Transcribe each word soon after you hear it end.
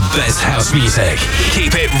best house music.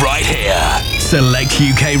 Keep it right here.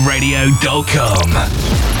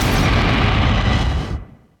 SelectUKRadio.com.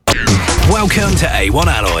 Welcome to A1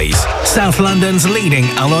 Alloys, South London's leading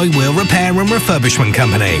alloy wheel repair and refurbishment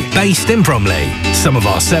company, based in Bromley. Some of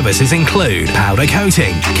our services include powder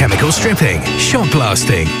coating, chemical stripping, shot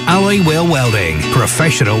blasting, alloy wheel welding,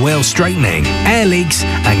 professional wheel straightening, air leaks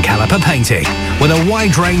and caliper painting, with a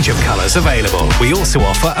wide range of colours available. We also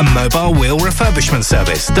offer a mobile wheel refurbishment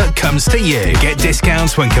service that comes to you. Get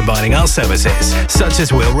discounts when combining our services, such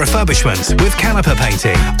as wheel refurbishment with caliper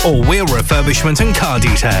painting, or wheel refurbishment and car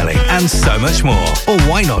detailing, and so much more. Or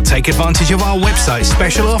why not take advantage of our website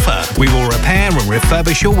special offer? We will repair and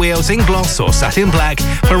refurbish your wheels in gloss or satin black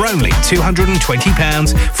for only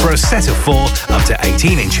 £220 for a set of 4 up to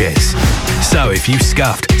 18 inches. So if you've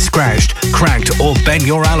scuffed, scratched, cracked or bent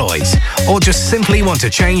your alloys, or just simply want to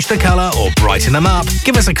change the colour or brighten them up,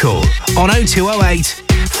 give us a call on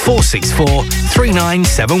 0208 464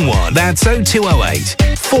 3971. That's 0208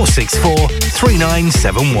 464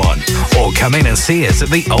 3971. Or come in and see us at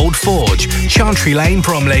the Old Forge, Chantry Lane,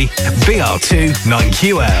 Bromley, BR2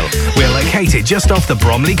 9QL. We're located just off the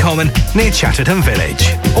Bromley Common near Chatterton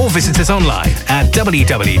Village. Or visit us online at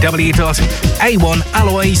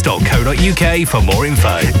www.a1alloys.co.uk for more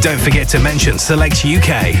info. Don't forget to mention Select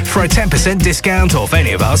UK for a 10% discount off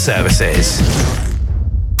any of our services.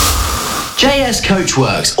 JS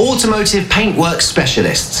Coachworks, automotive paintwork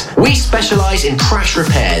specialists. We specialise in crash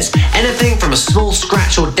repairs, anything from a small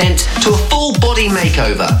scratch or dent to a full body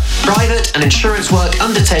makeover. Private and insurance work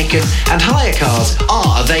undertaken and hire cars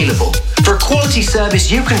are available. For a quality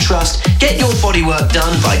service you can trust, get your bodywork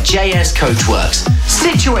done by JS Coachworks.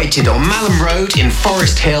 Situated on Malham Road in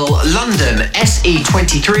Forest Hill, London,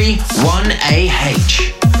 SE23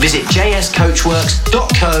 1AH. Visit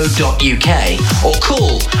jscoachworks.co.uk or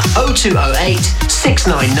call 0208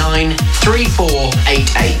 699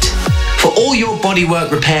 3488. For all your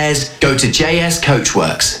bodywork repairs, go to JS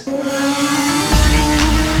Coachworks.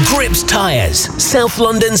 Grips Tyres, South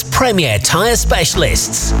London's premier tyre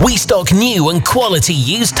specialists. We stock new and quality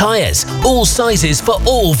used tyres, all sizes for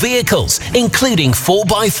all vehicles, including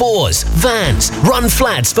 4x4s, vans, run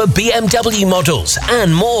flats for BMW models,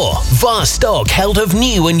 and more. Vast stock held of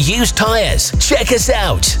new and used tyres. Check us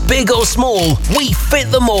out. Big or small, we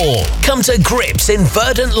fit them all. Come to Grips in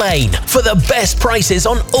Verdant Lane for the best prices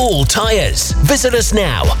on all tyres. Visit us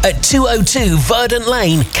now at 202 Verdant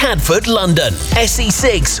Lane, Catford, London,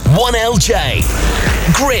 SE6 1LJ.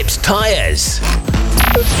 Grips Tyres.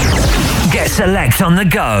 Get Select on the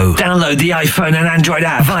go. Download the iPhone and Android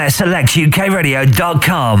app via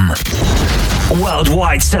selectukradio.com.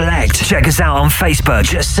 Worldwide Select. Check us out on Facebook.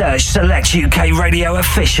 Just search Select UK Radio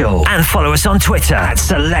Official. And follow us on Twitter at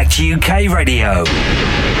Select UK Radio.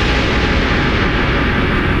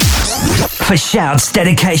 For shouts,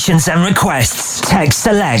 dedications and requests, text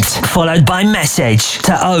Select followed by message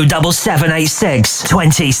to 07786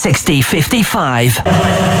 20 60 55.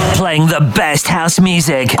 Playing the best house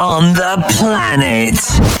music on the planet.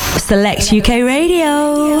 Select UK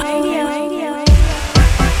Radio.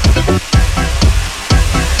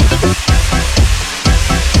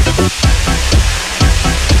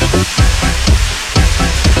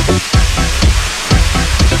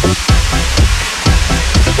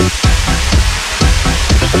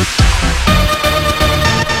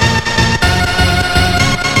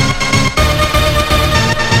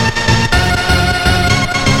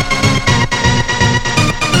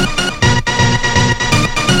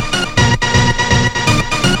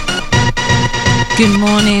 Good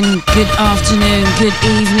morning, good afternoon, good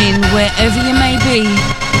evening, wherever you may be.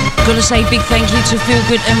 Gotta say big thank you to Feel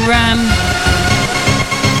Good and Ram.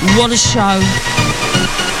 What a show.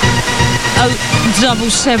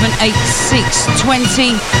 07786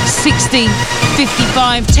 20 60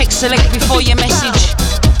 55. Text Select before your message.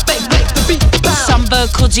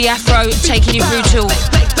 Sunbird called DeeAfro taking you through till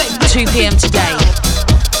 2 p.m. today.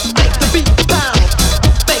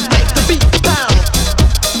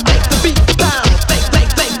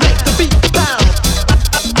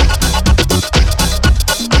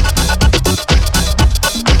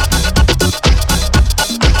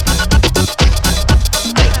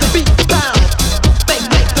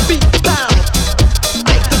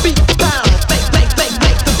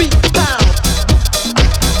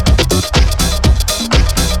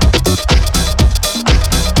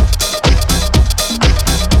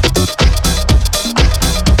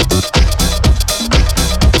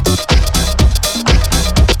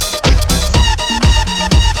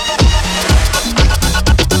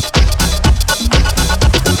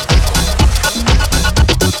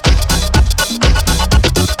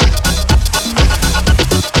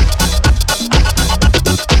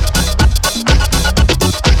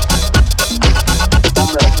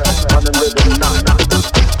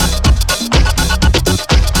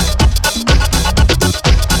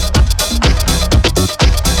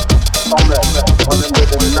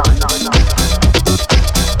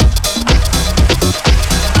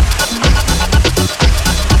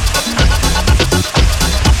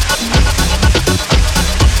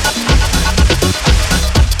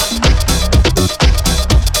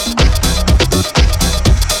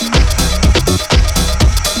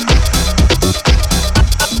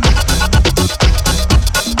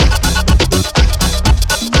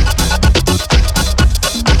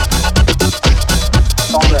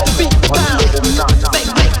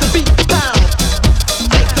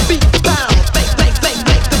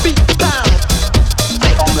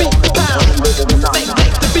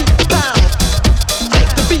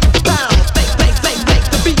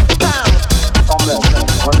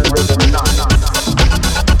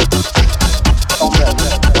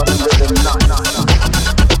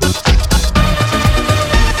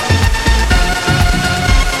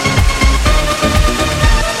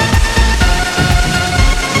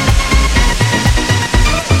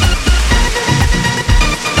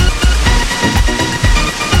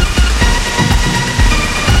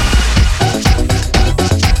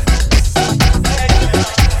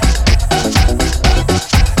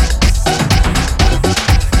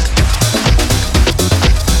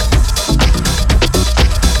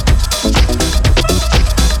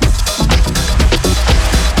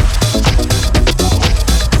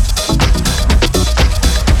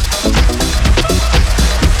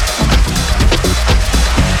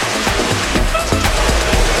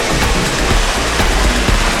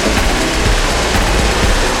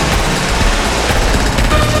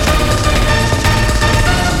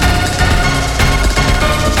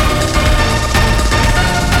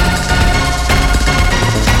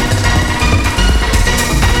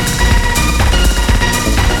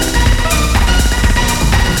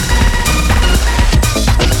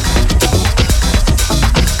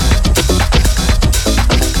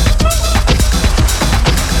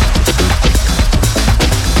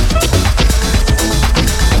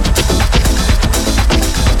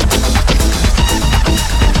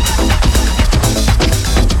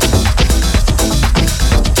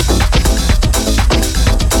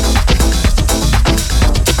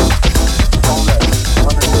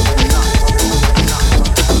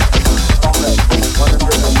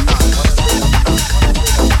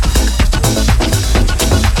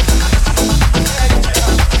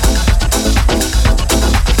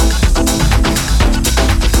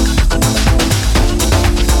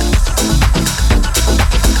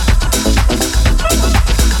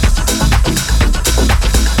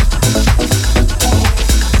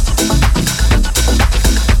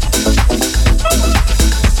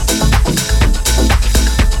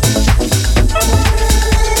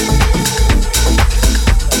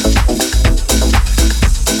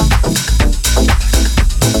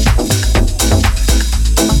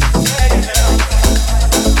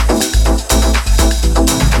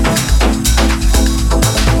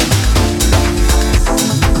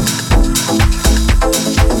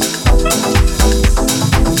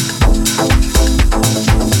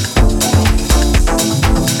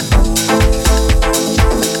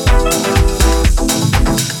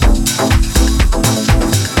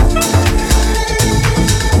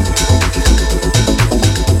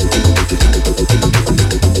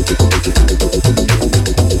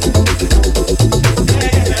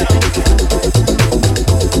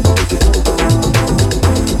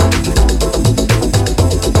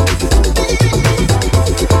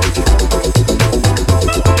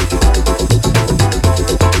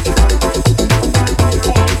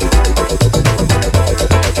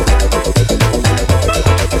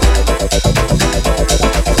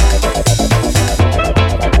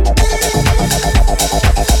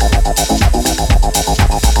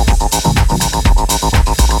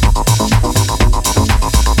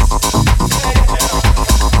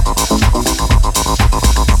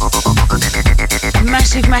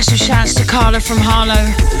 Massive shouts to Carla from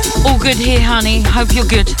Harlow. All good here, honey. Hope you're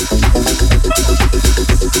good.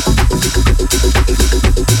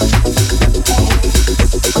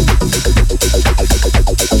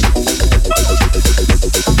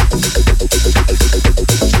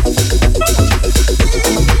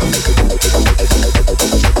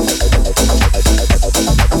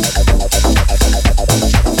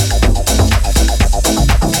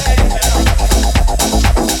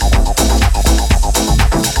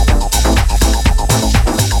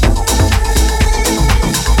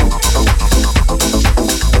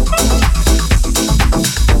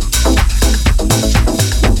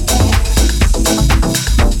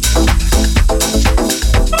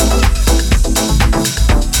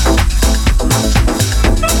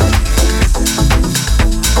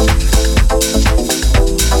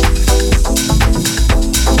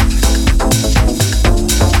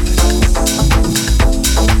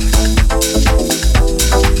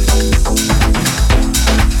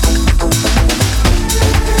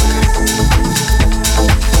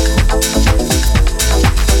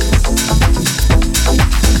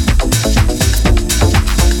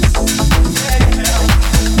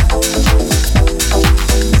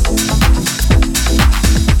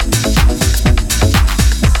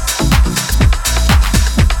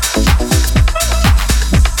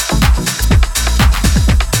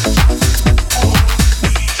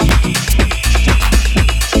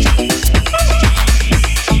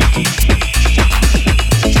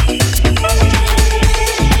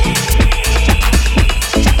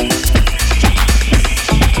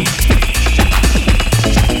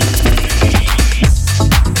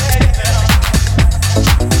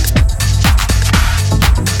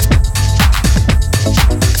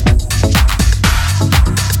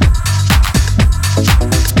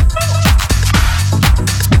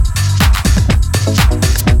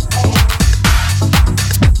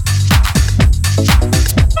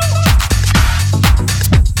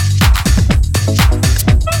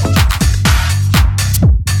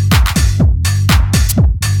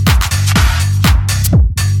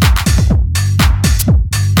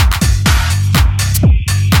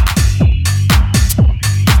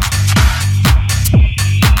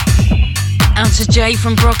 Jay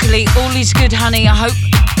from Broccoli, all is good, honey. I hope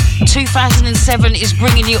 2007 is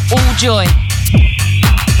bringing you all joy.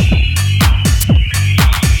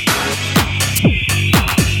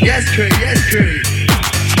 Yes, true, yes, true.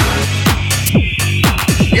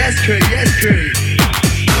 Yes, true, yes, true.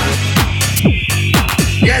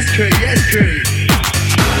 Yes, true, yes, true.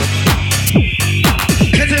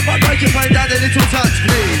 Can you take my microphone down a little touch,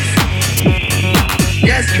 please?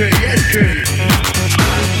 Yes, true, yes, true.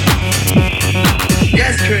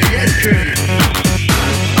 Yes, true, yes, true.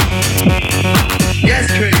 Yes,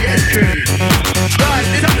 true, yes, true. Right,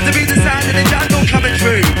 this happens to be the sound of the jungle coming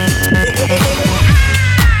through.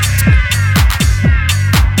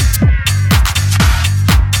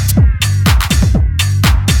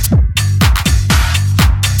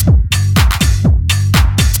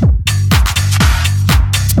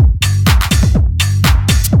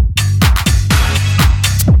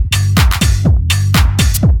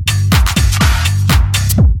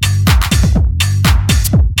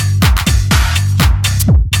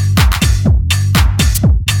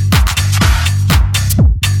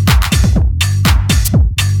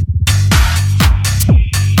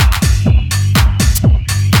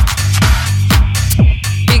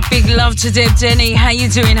 To Deb Denny, how you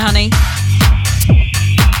doing, honey?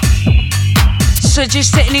 So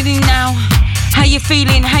just settling in now. How you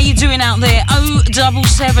feeling? How you doing out there?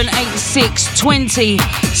 07786 20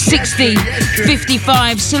 60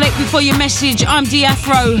 55. Select before your message. I'm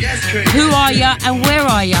DeeAfro. Who are ya and where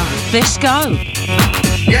are ya? Let's go.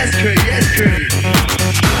 Yes, true, yes, true.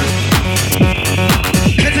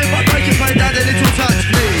 Can you my microphone down a little touch,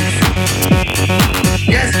 please?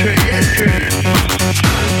 Yes, true, yes, true.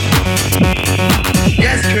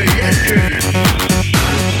 Yes, true, yes, true.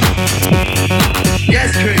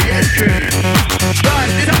 Yes, true, yes, true. Right,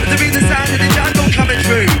 this happens to be the sound of the jungle coming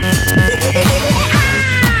through.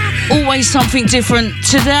 Always something different.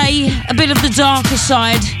 Today, a bit of the darker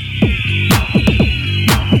side.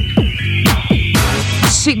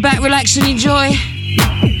 Sit back, relax and enjoy.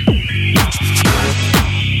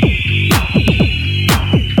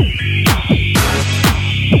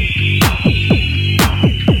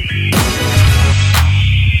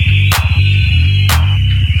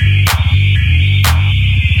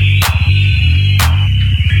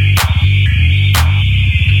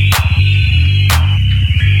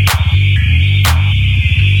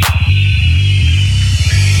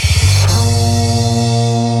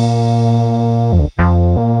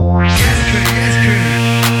 Yes, true, yes,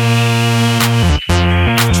 true.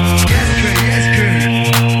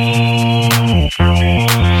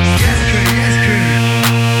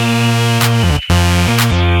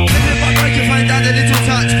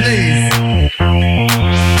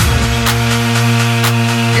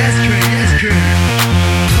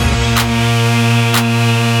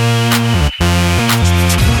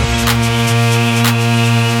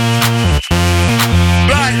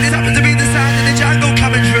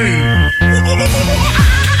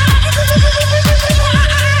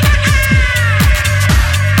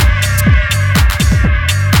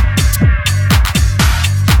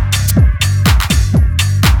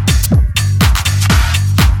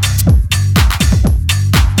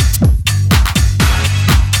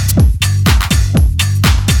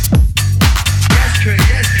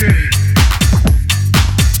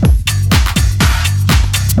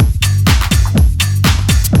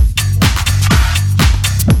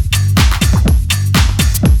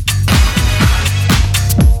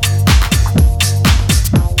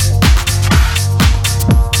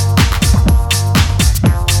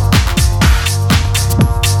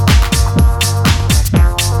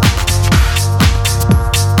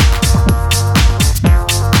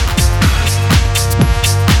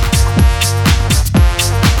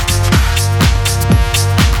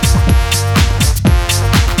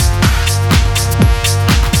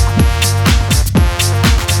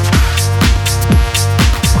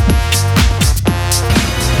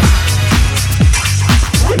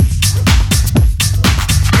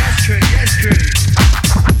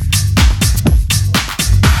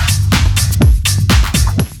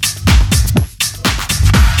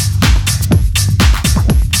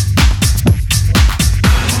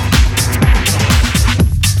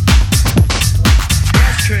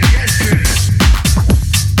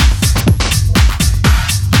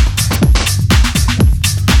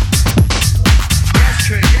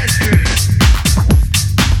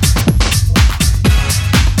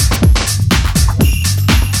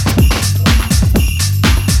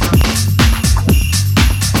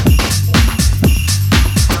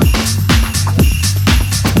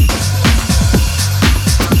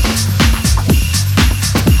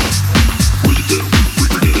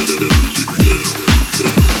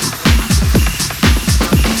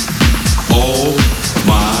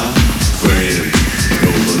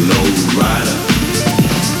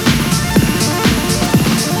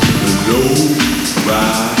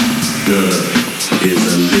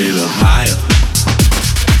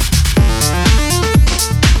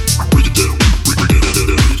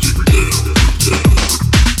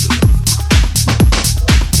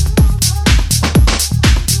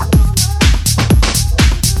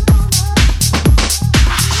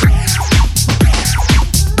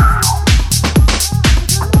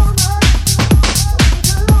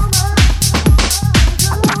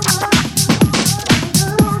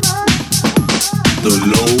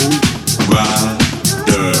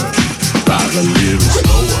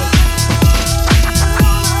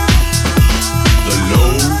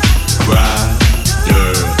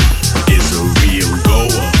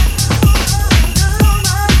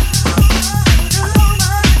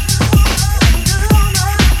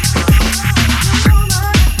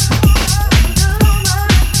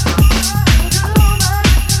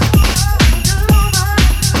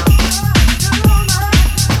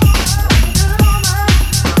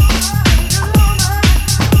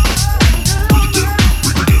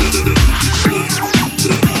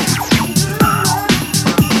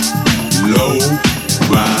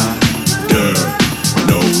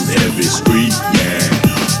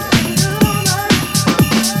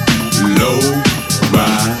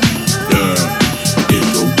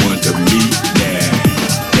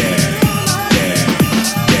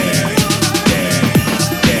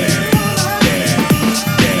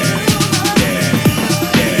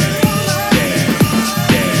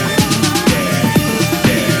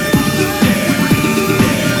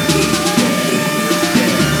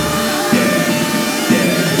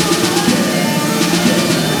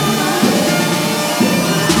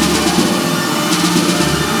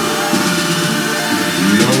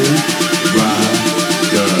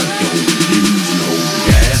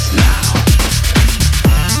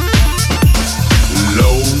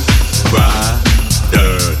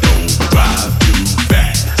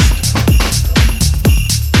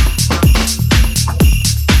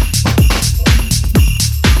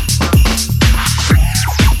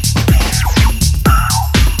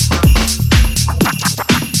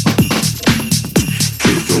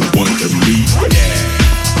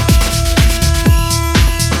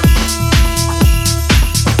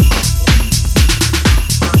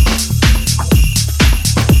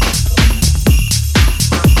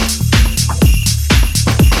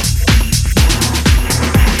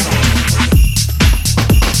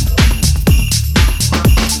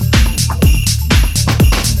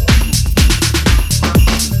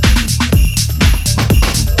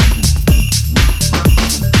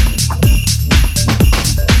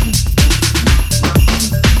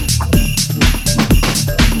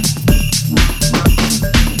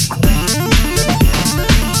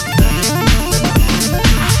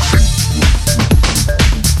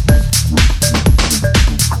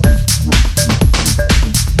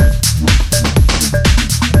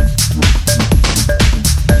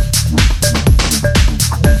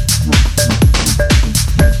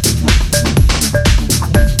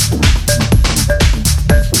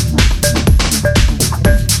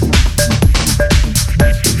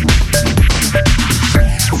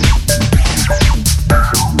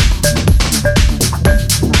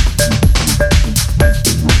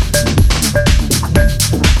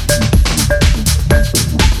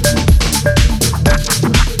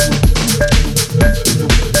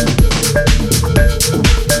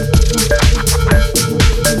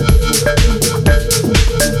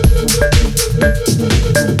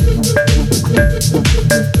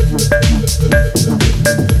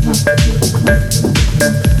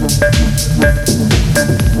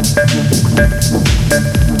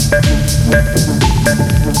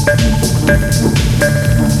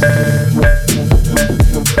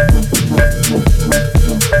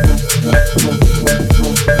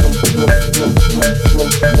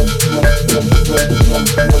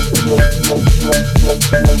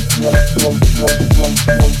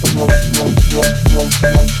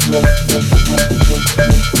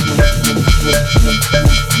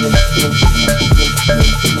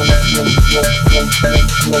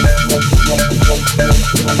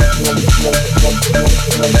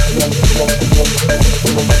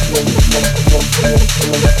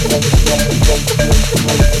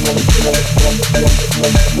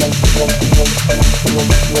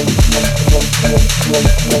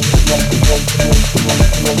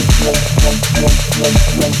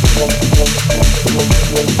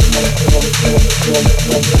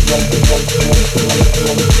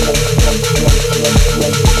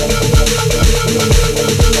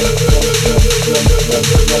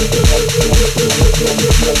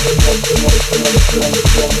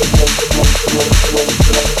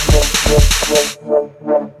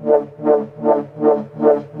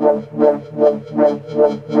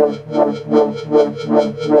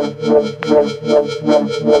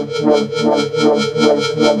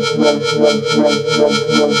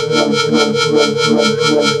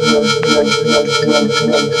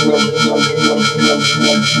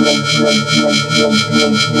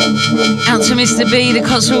 Out to Mr. B, the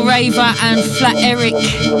Cotswold Raver, and Flat Eric.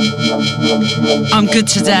 I'm good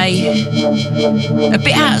today. A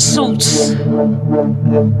bit out of sorts,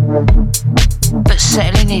 but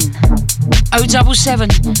settling in. 077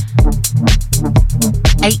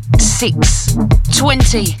 86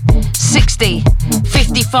 20 60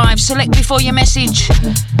 55. Select before your message.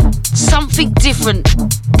 Something different,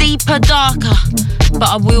 deeper, darker, but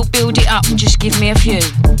I will build it up. Just give me a few.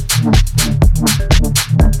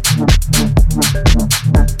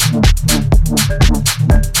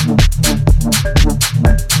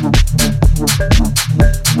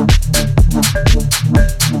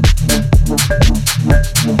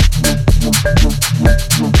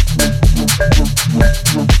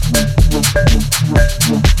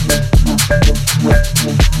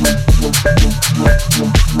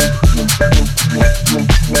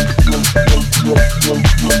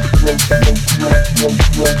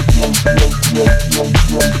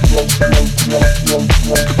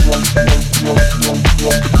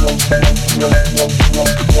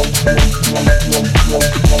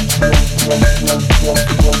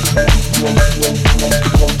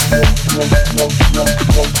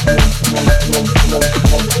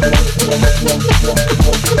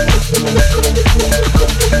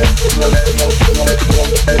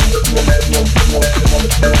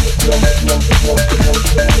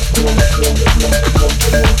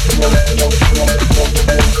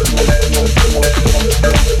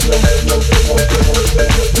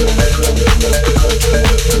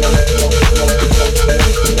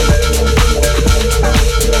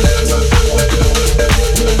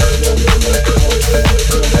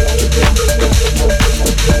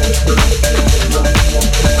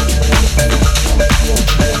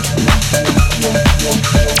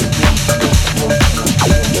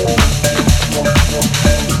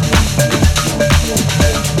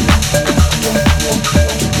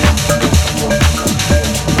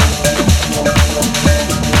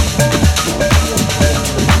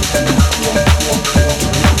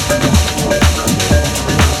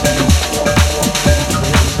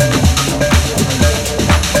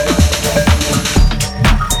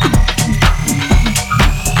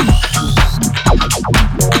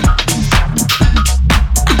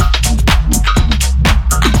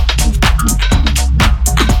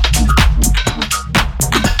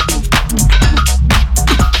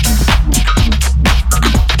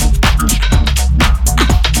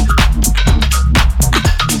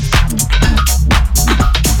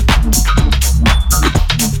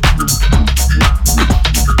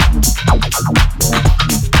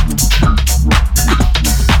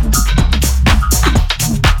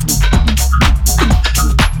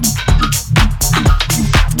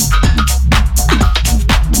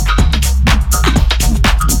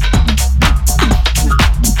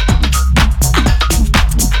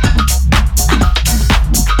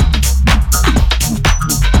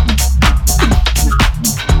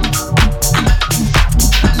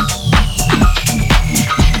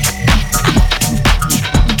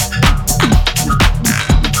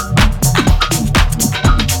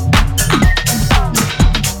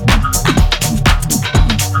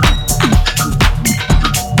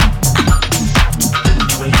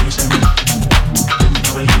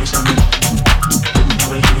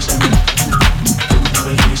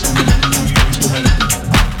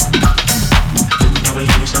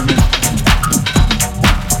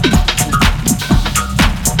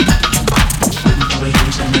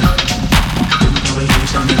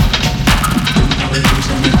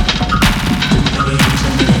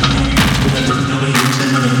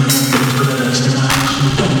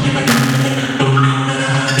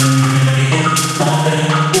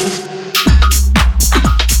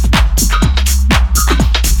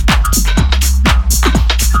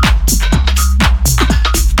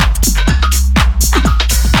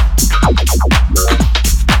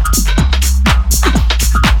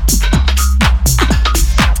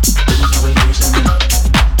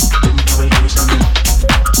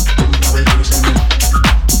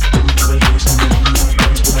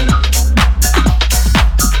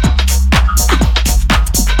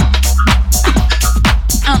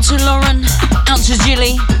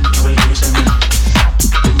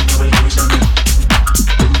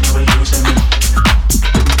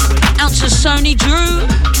 Danny Drew.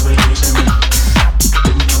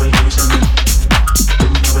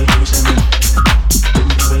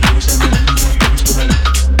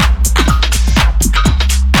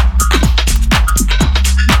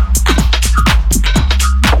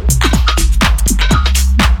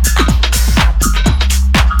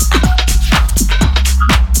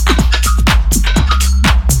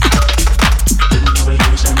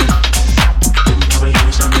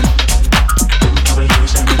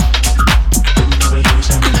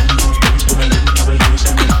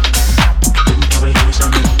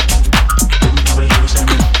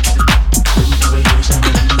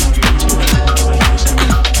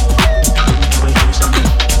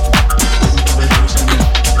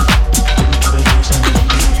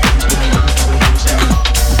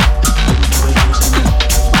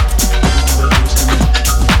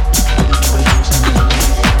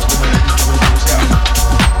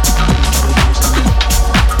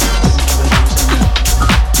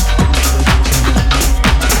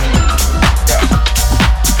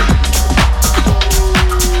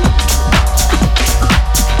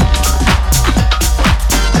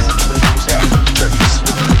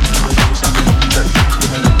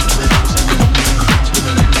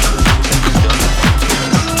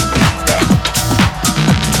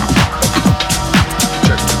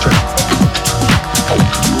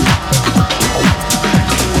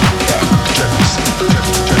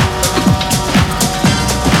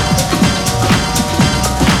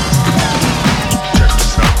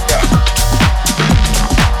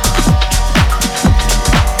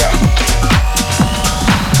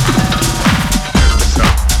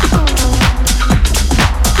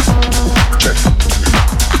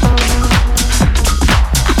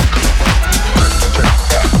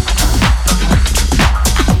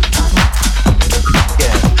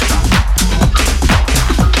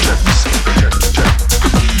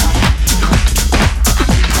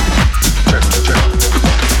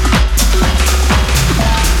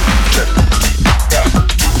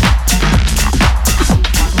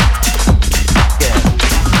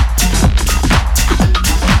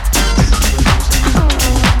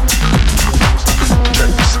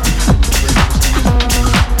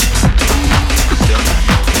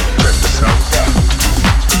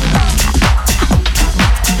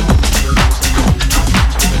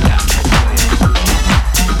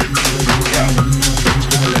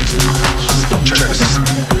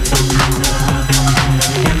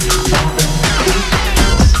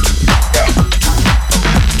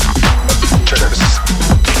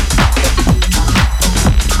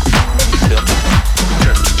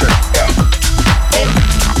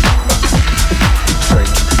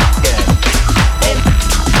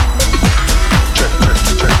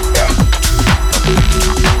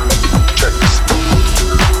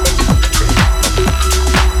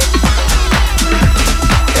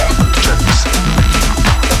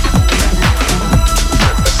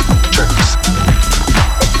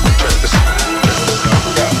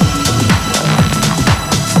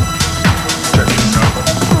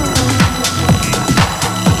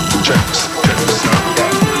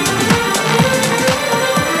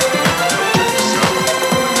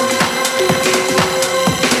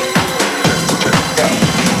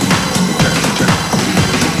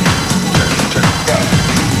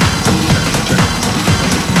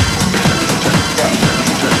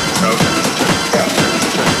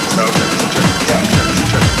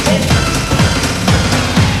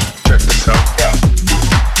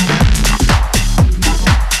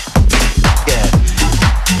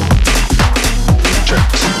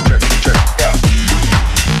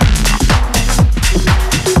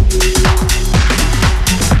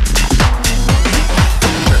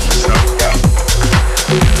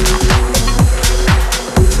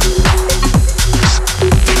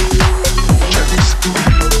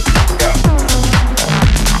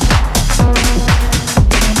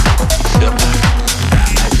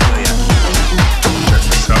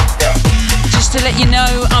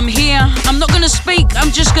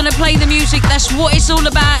 Play the music, that's what it's all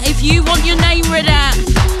about. If you want your name read out,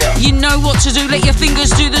 you know what to do, let your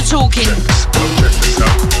fingers do the talking.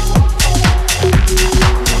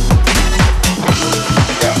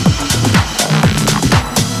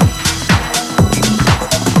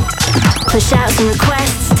 For shouts and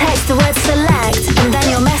requests, text the word select and then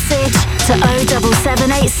your message to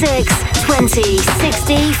 07786 20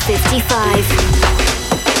 60 55.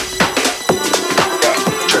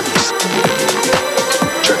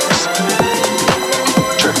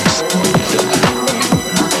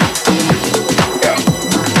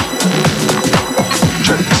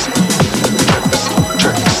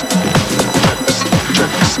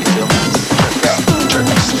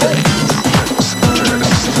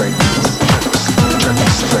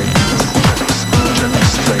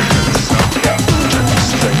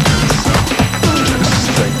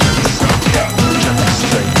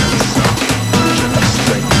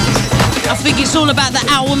 think it's all about the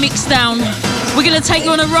hour mix down. We're going to take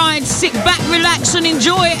you on a ride. Sit back, relax and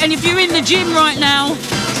enjoy it. And if you're in the gym right now,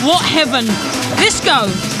 what heaven. Let's go.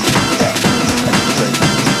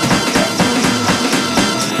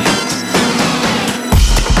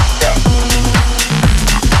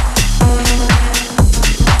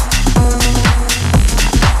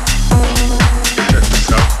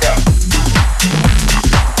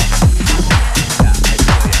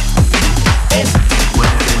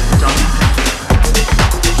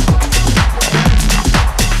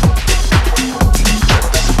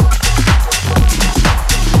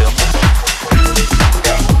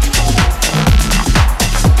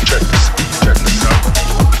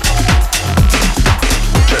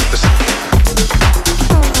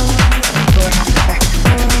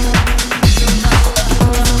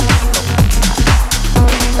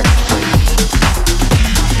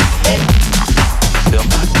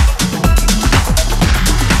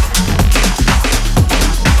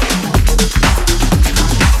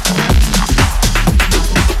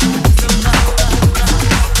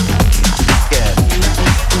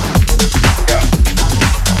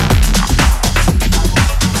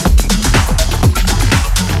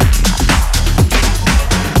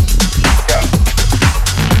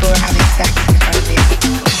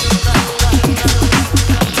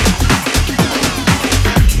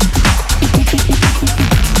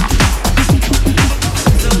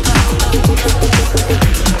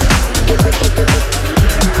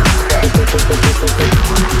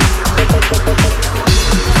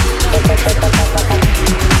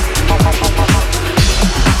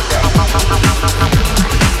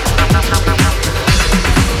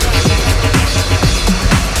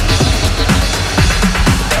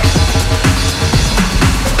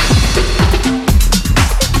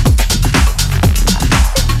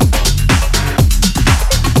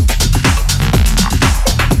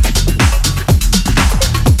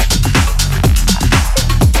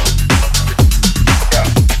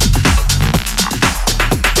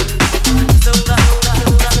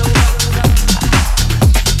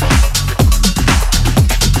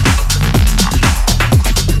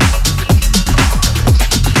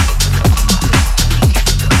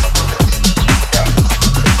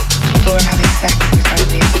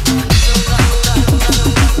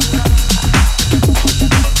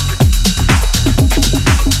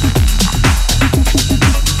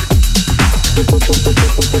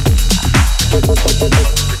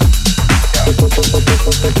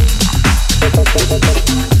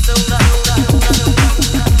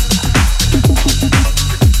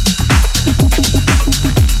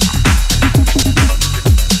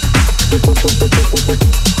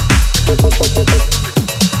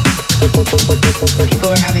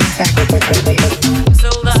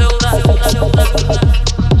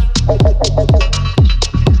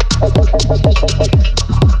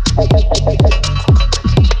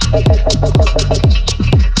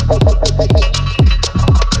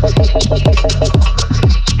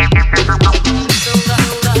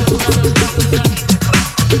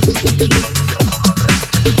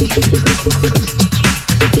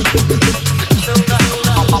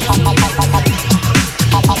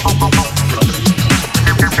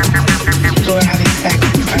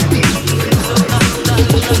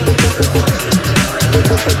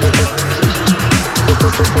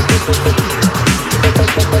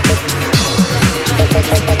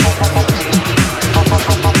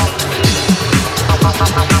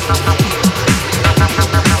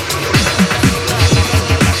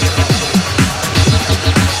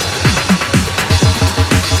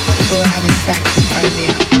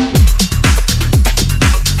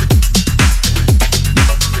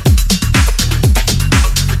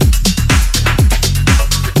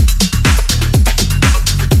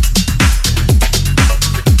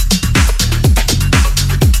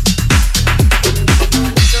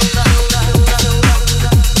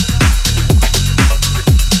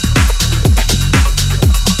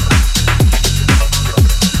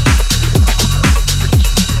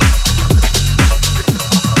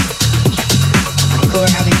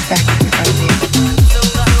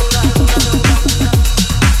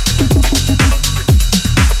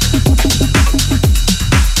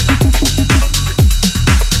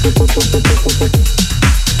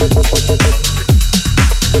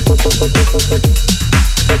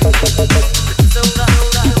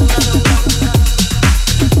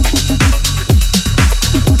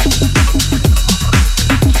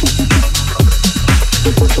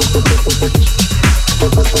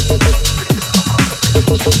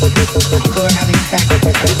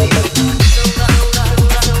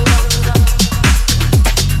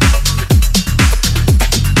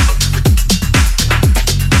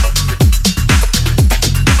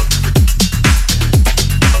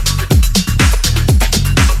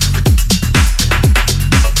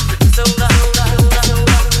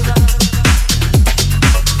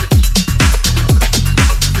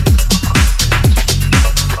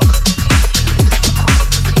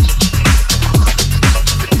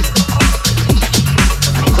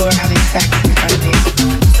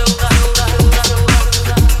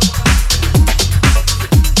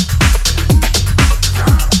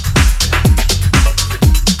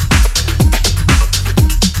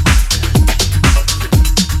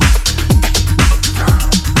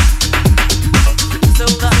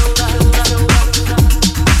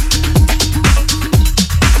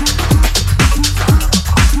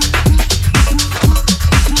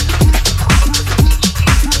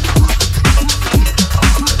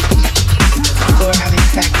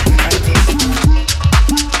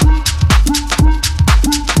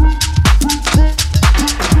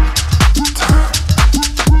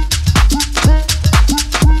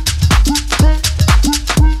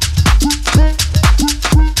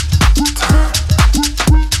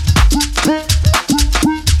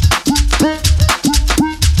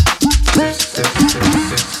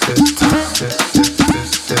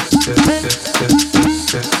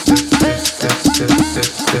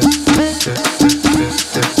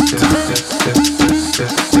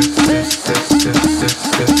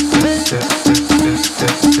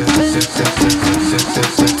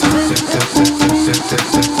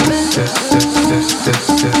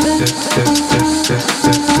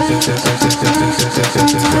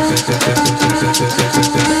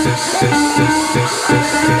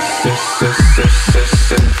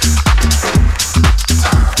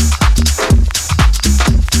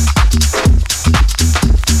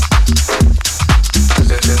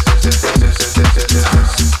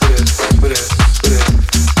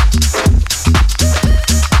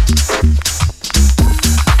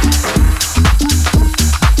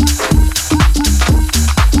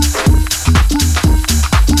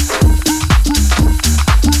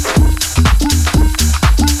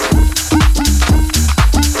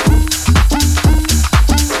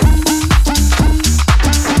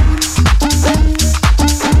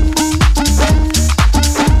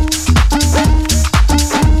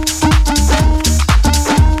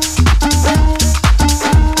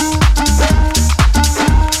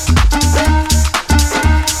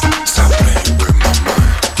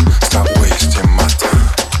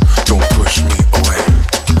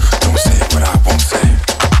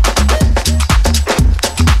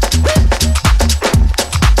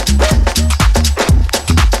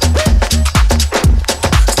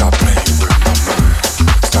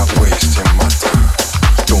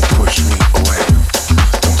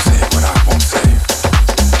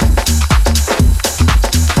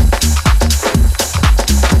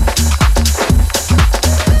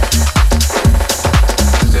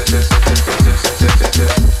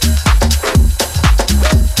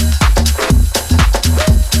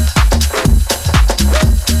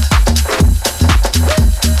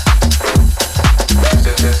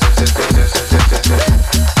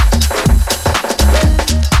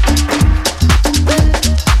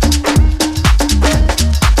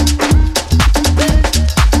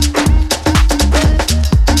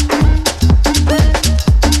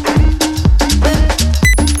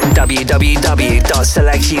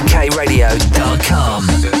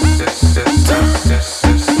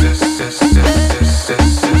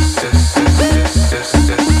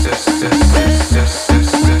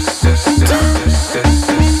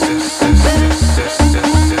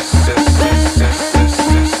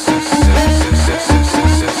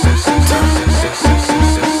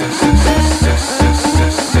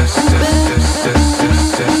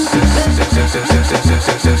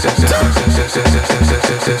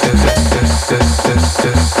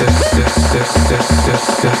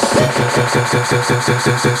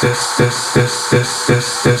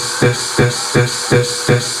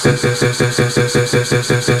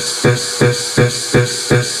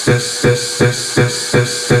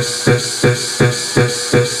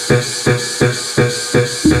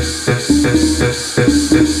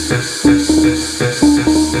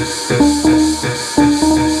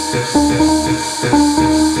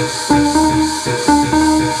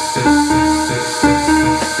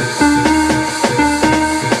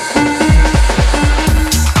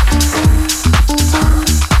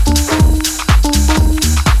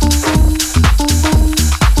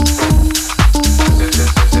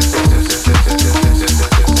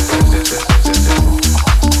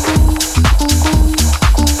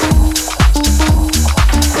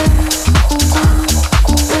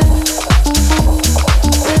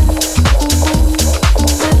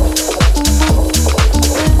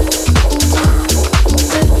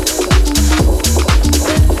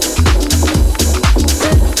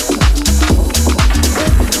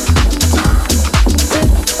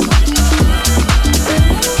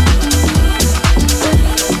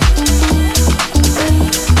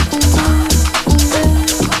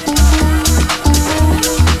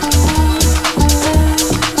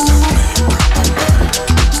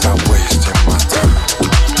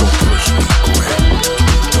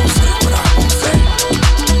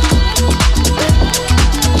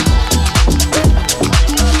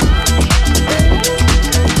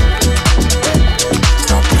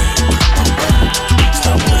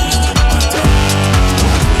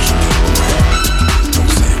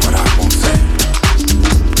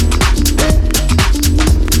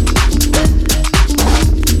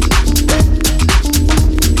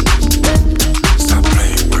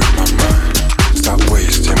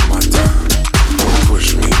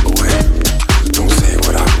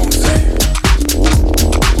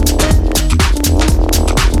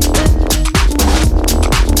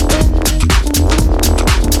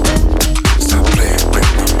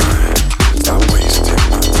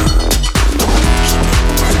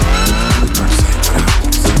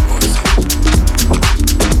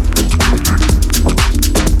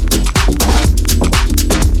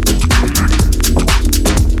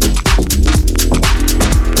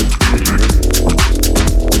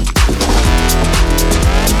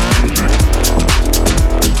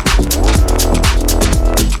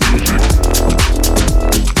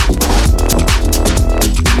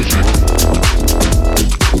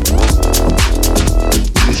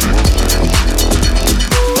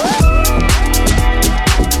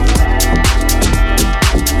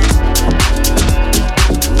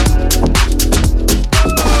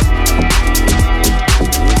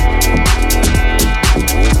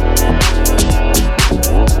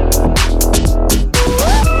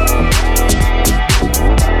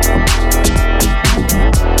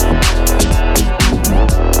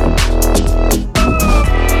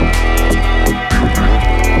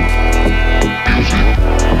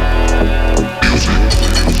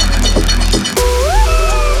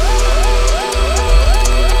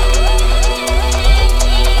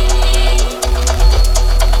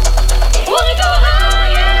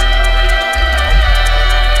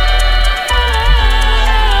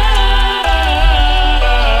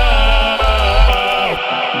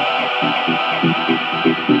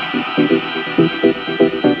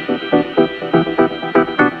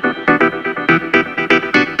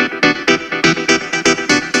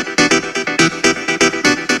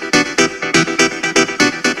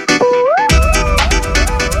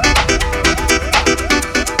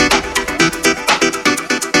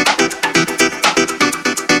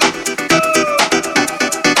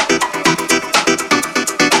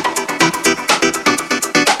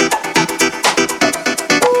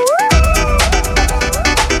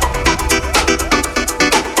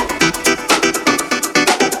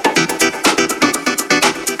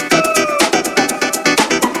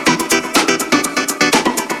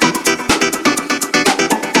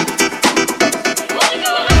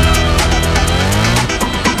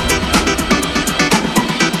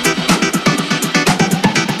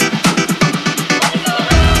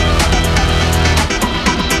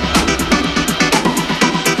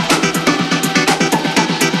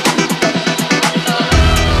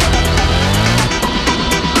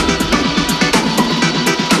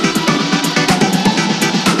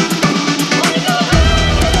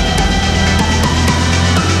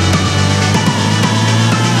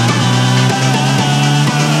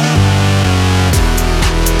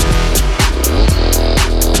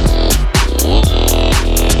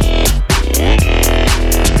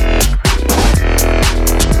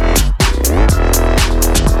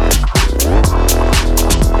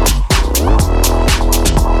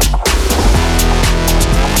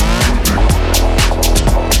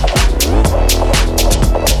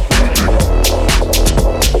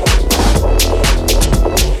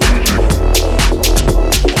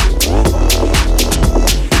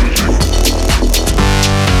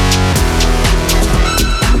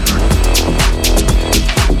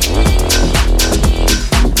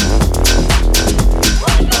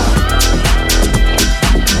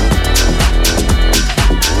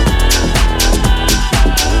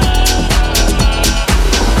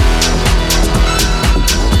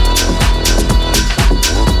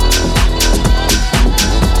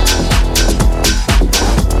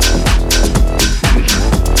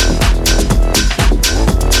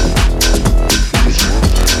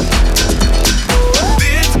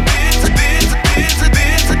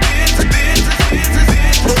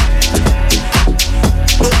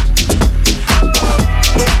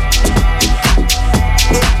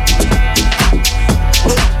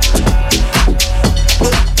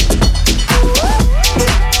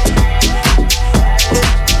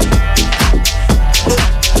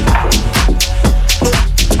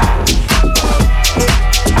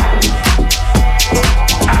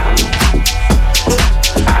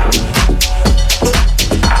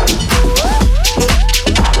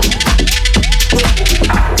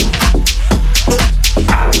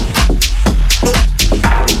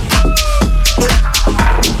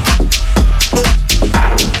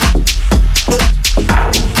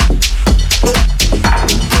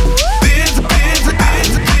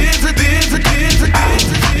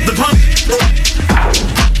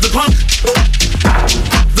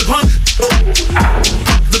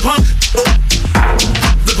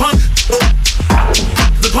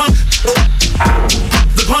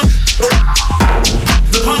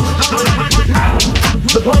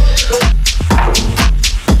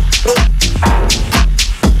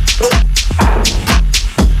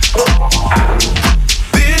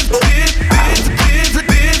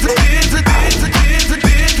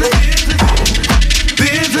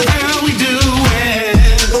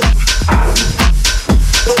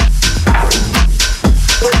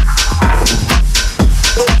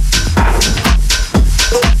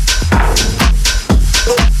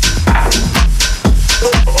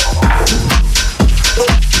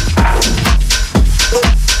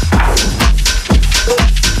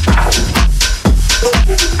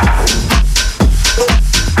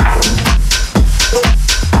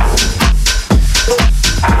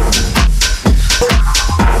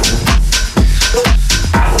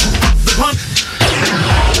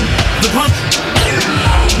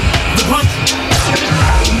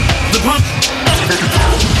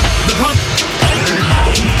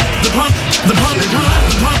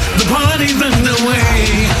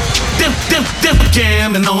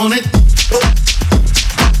 jamming on it.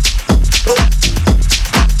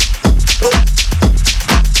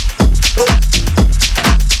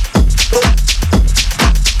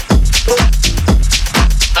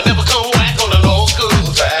 I never come back on an old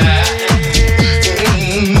school track.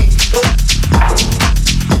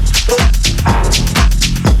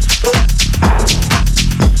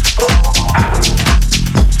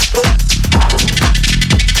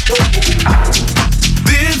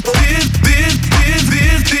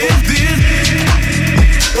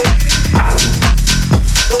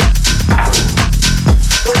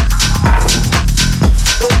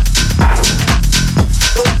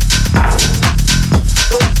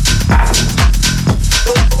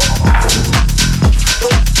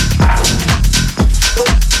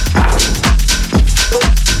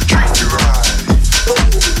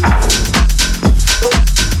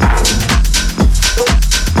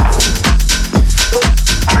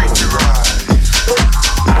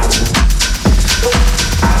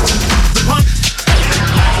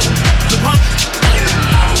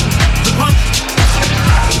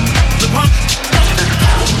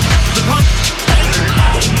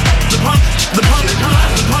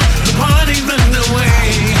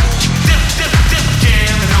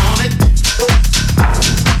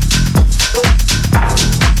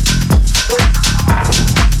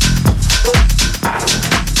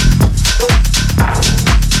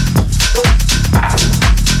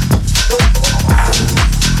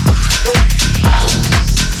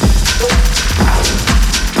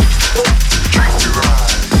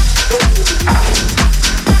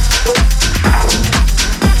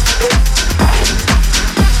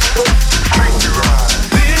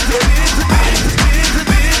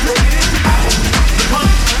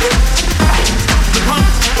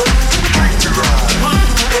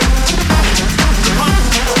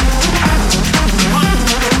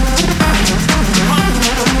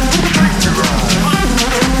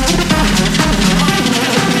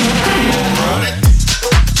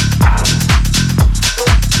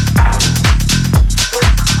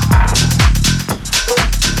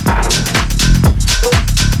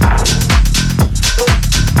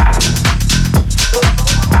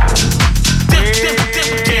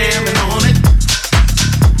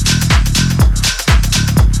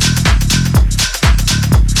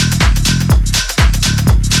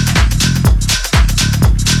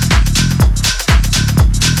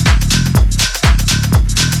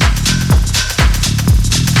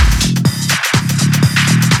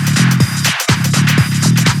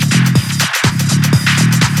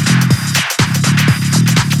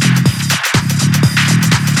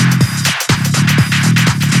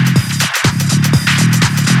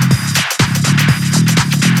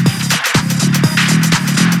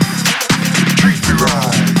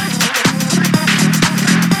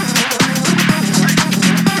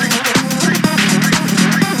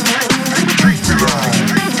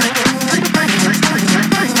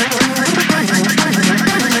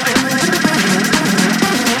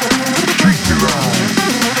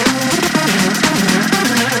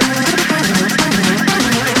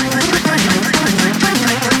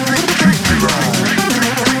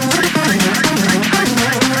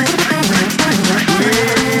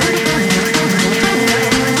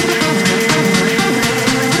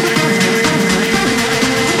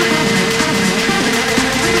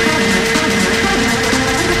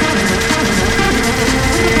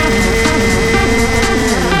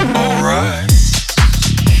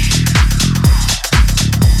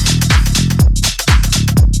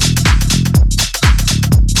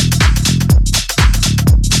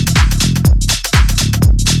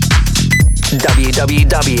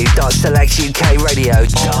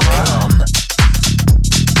 www.selectukradio.com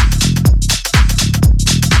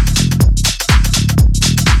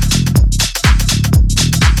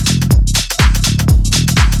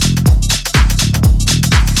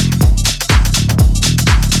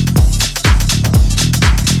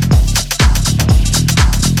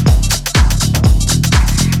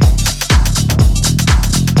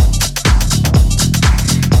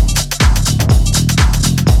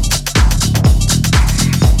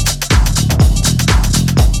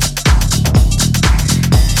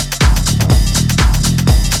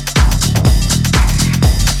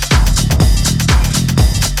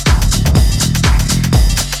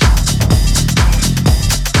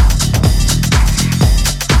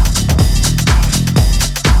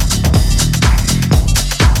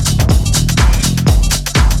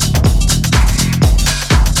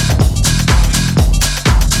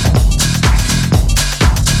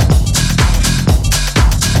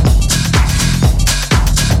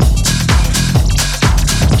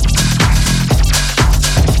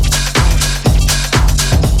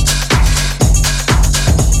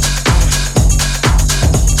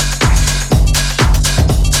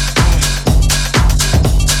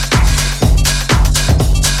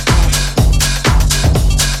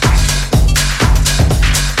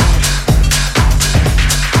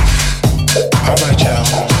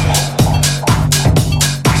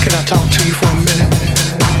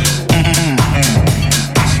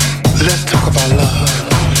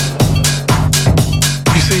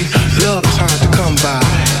come by.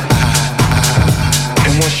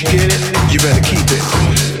 And once you get it, you better keep it.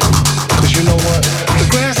 Cause you know what? The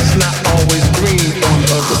grass is not always green on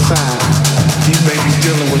the other side. You may be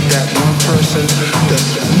dealing with that one person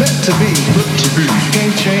that's meant to be. You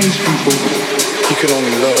can't change people. You can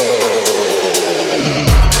only love.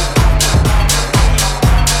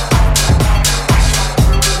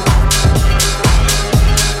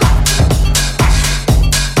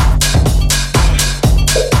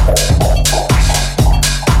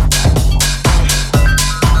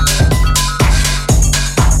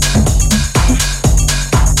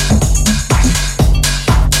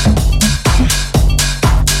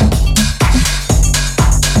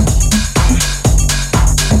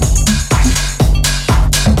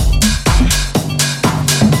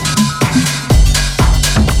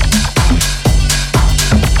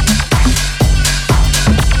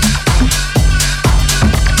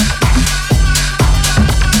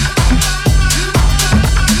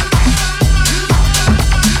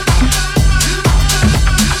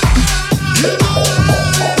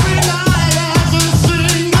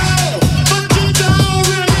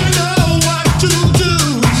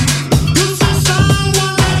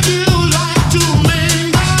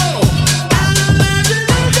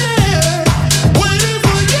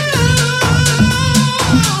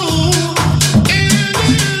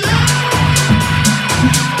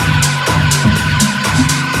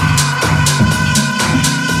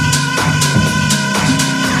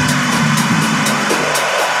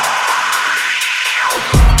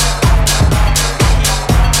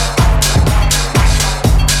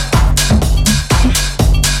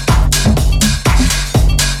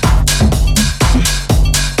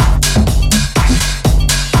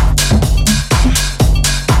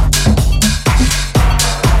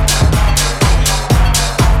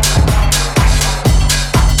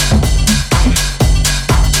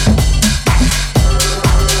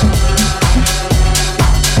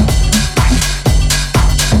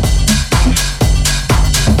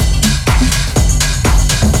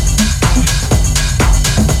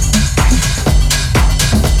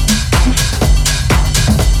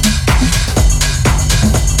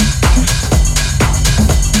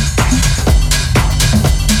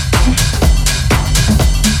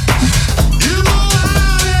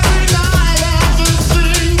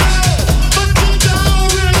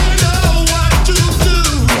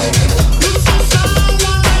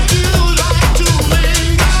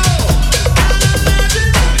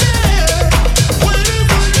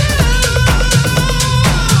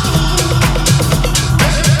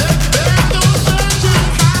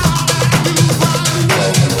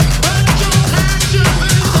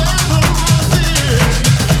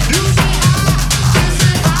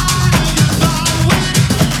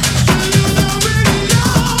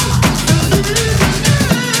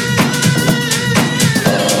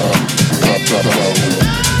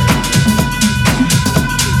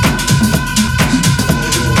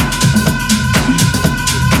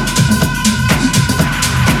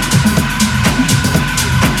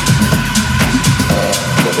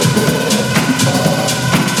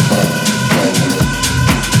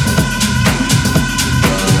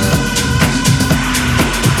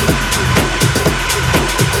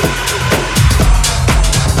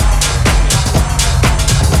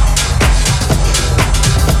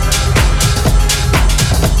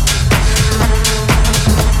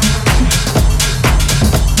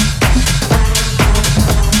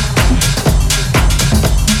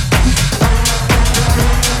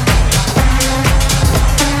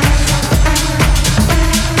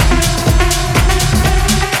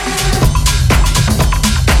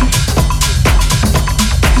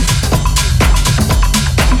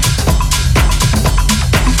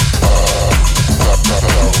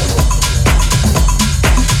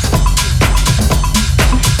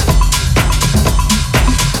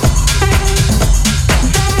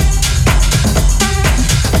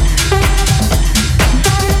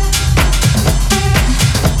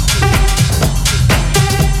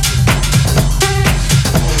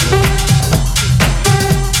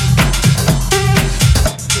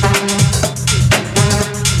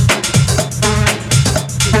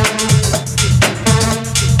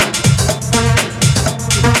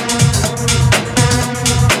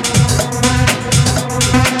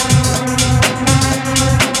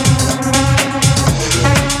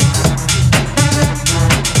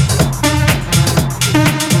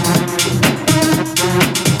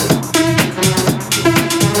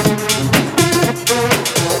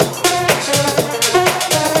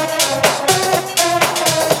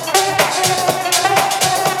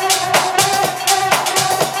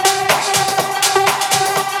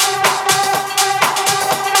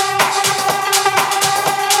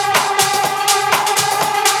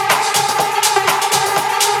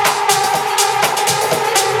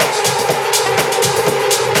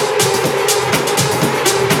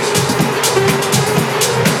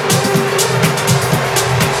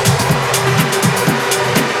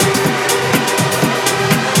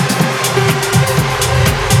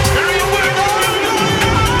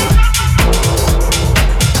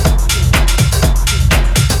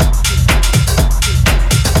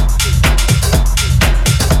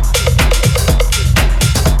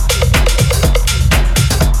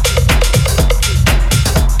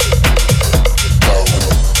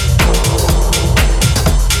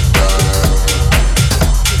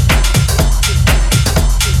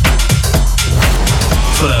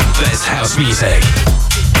 best house music.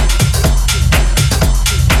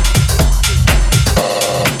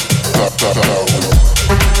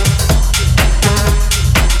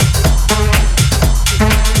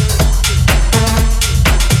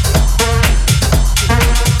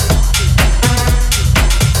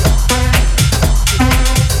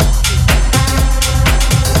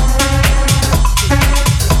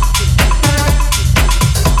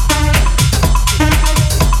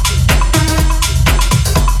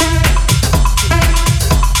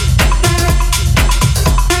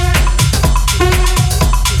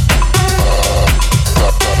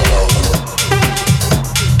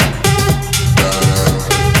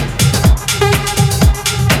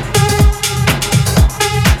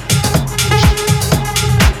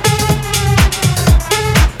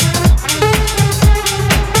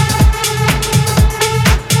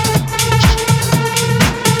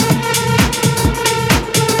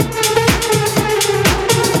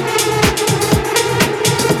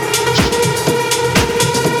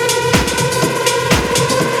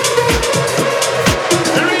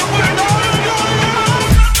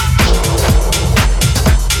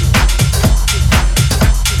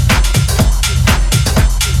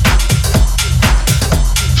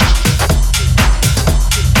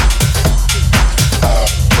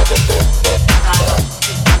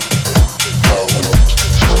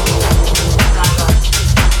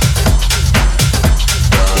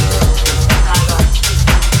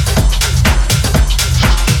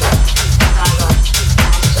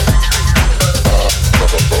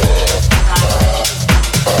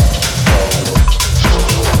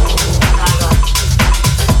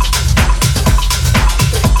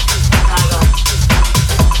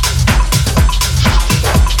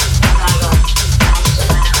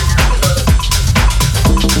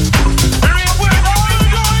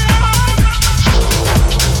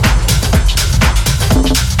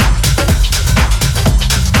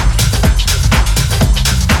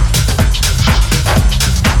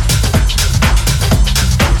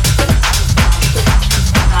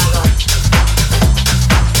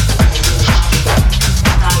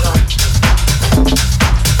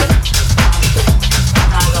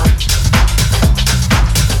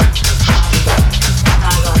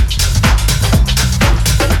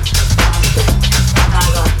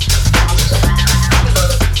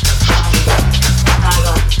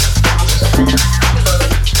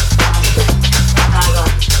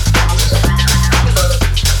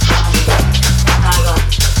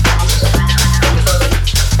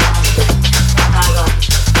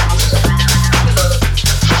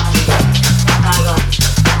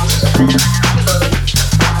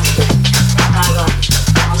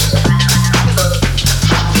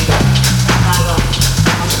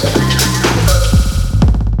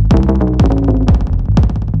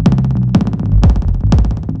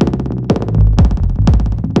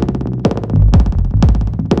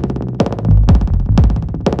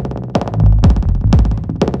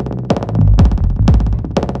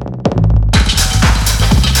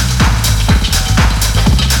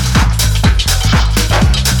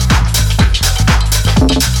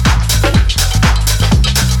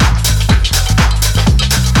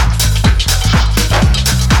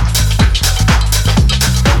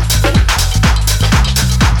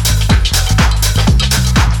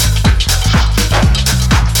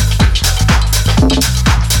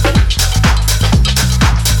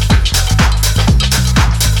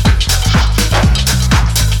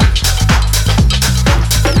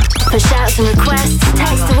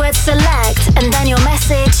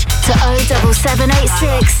 Double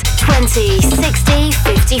 786 20 60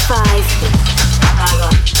 55.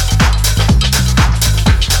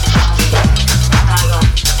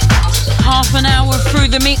 Half an hour through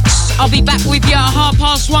the mix. I'll be back with you at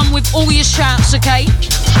 1:30 with all your shouts, okay?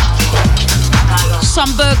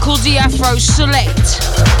 Some bird called DeeAfro, select.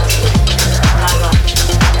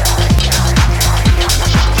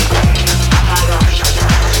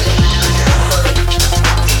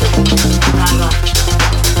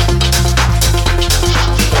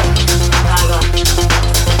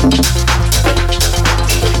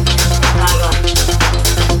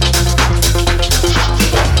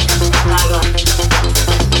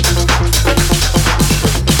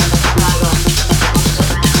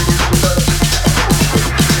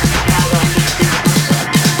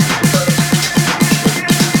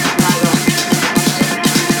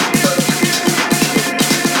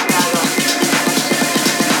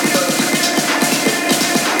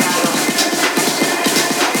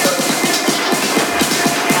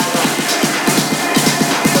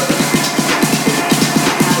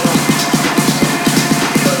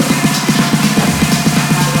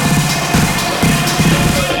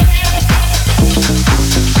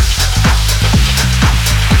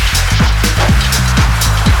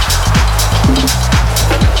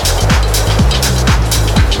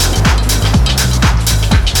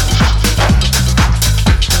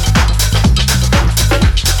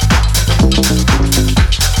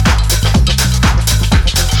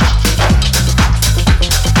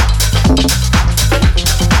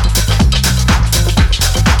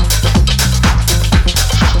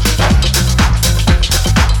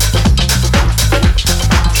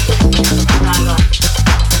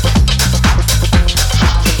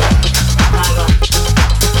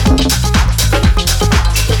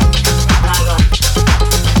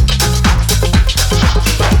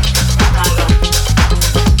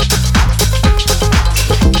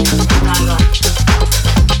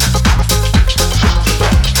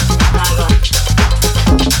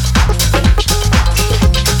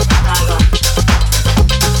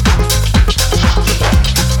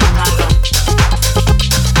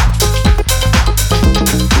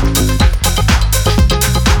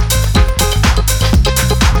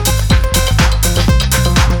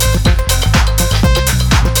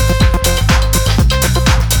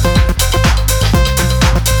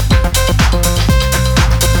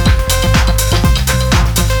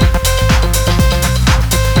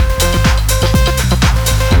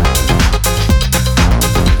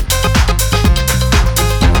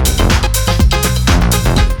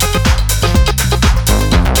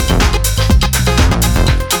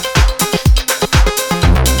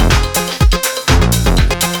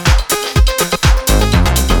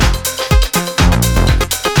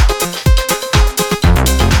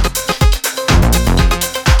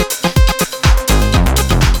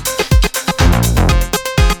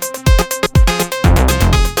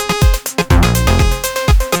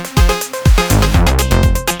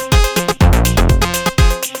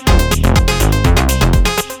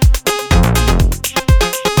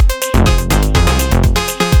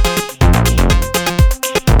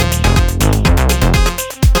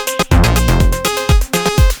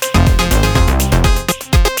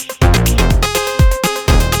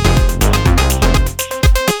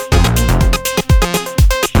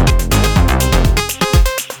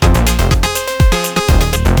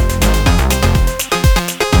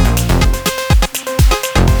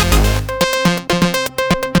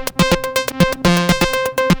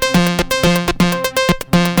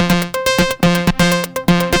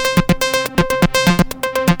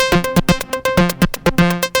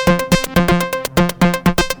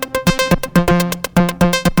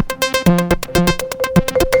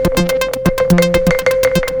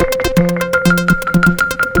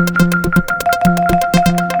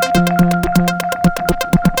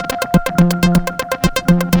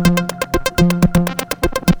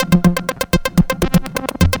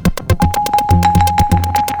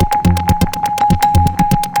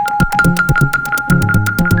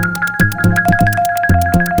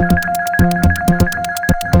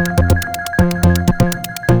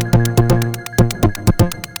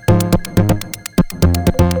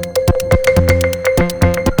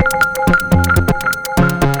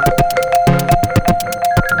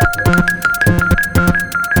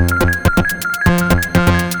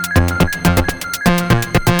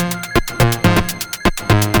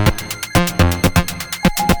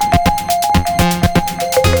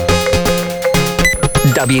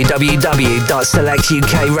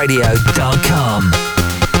 www.selectukradio.com.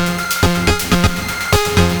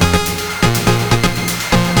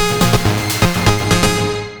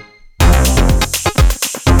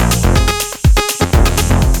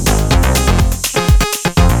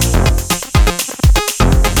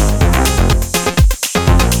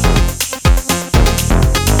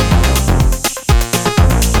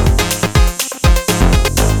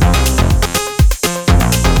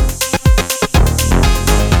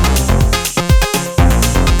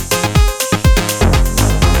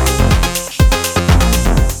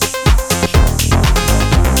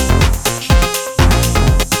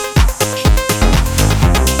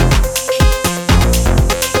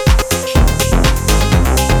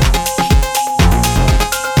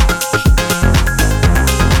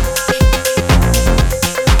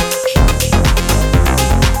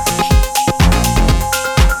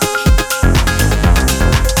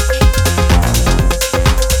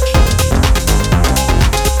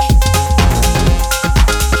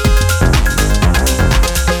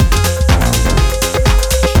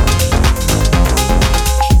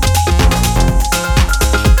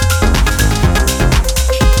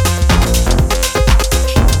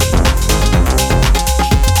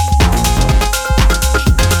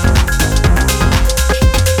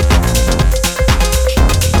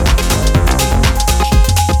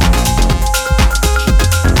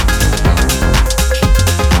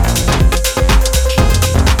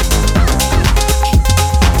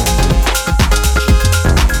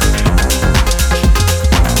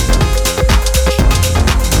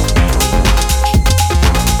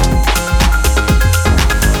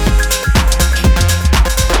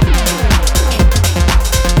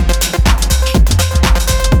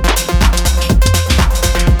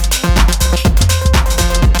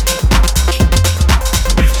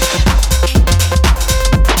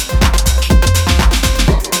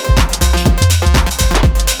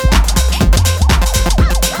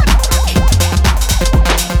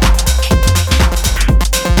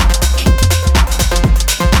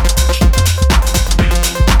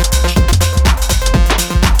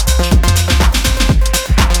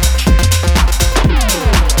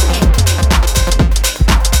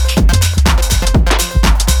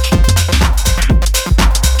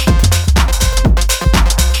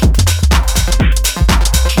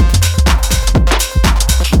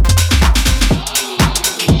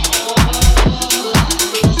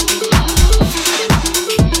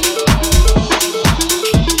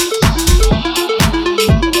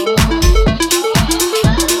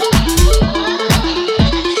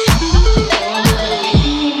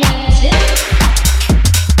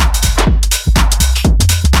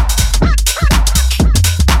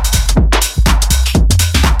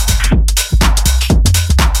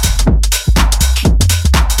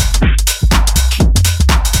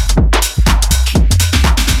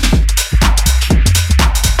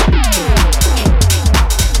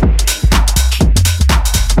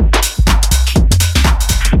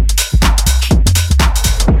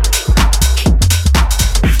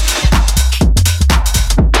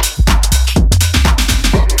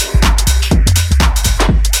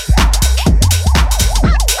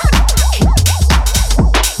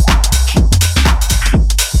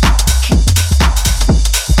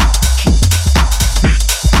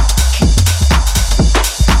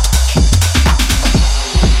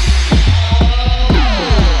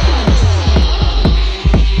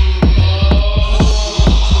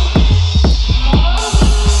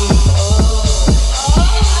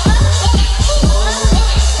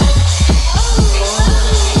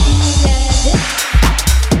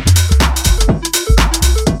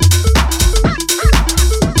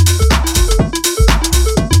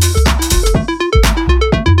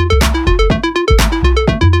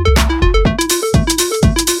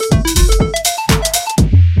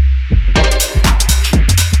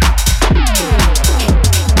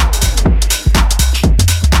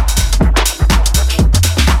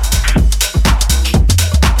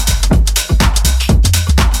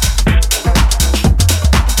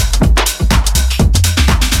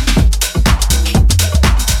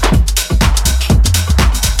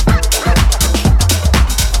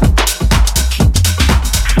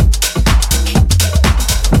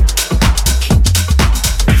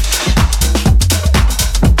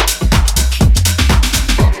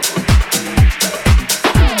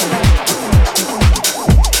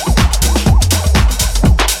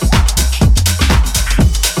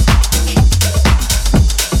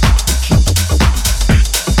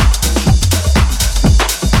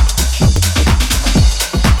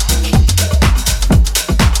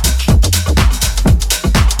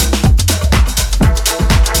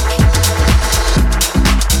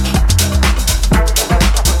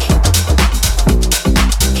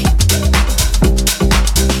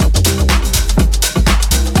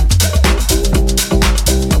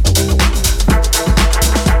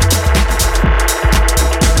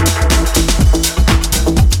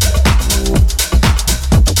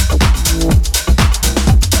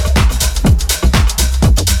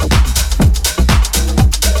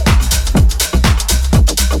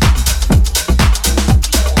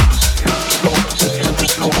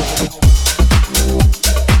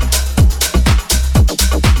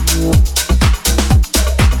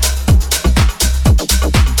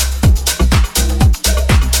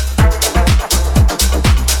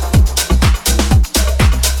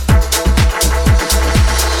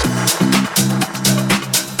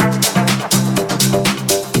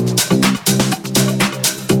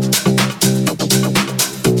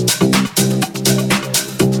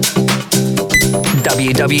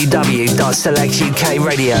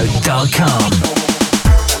 www.selectukradio.com.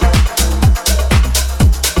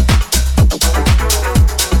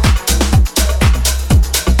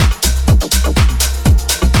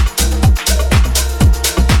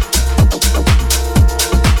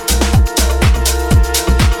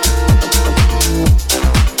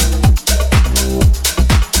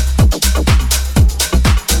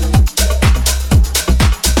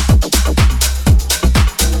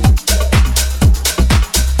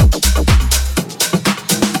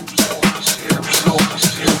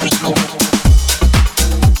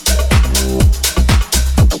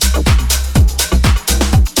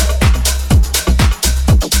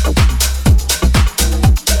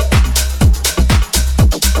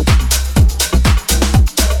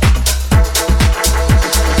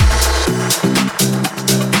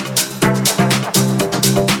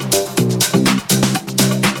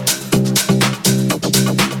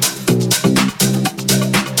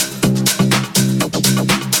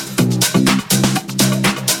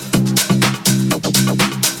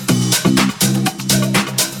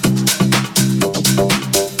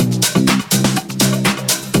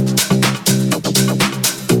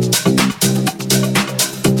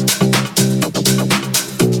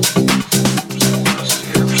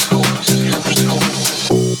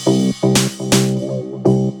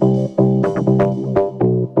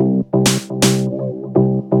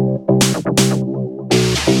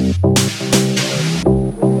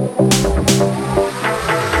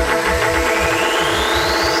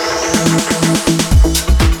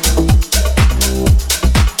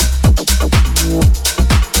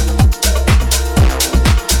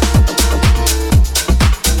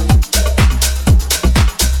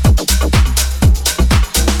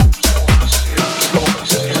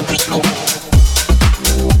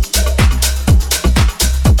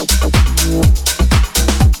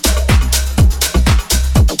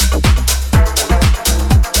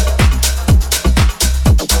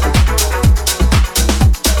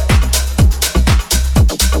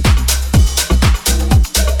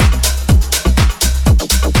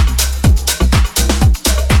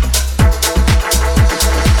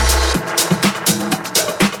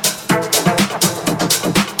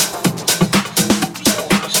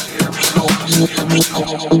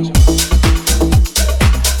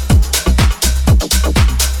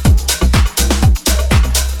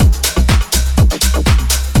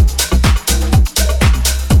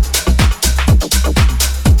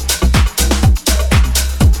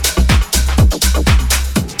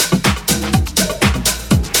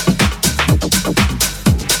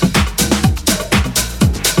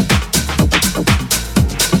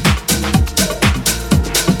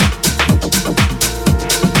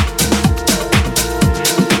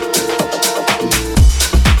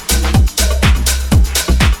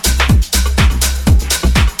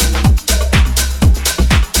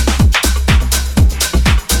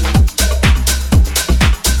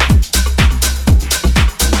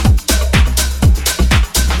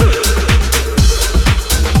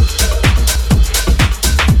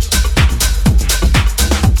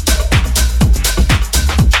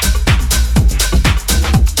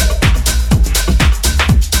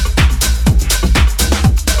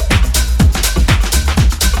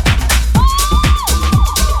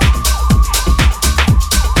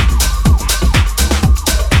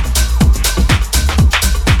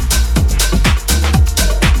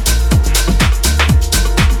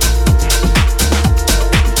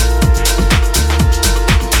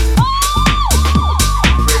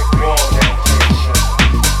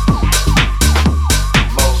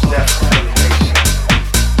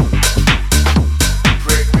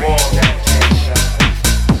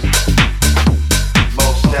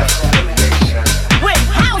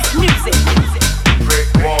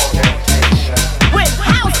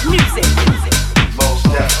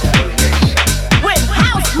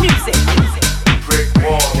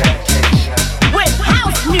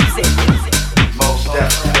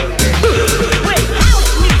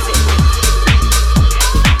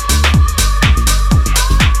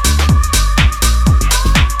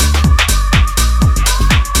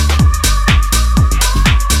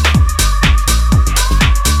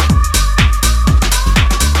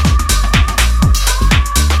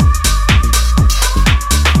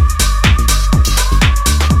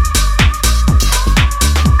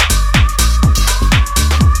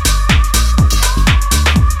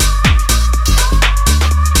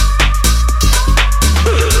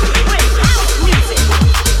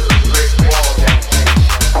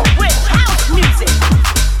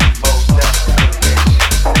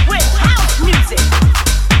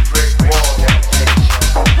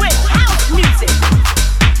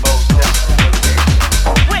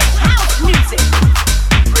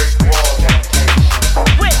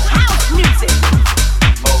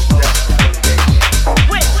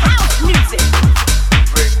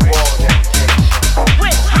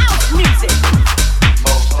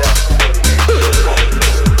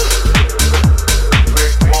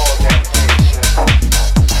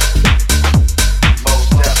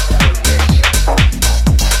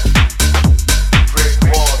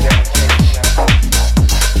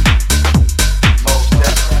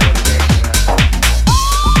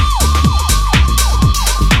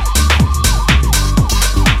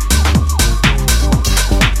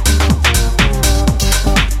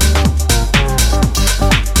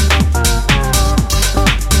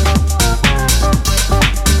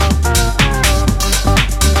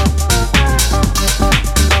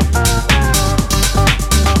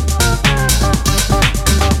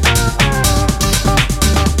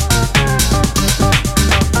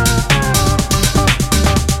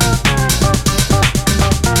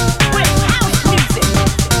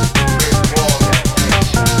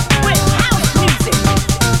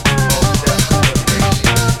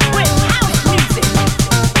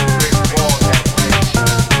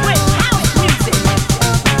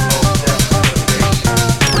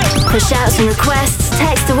 shouts and requests,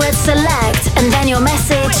 text the word select and then your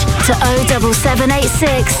message to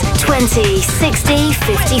 07786 20 60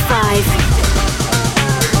 55.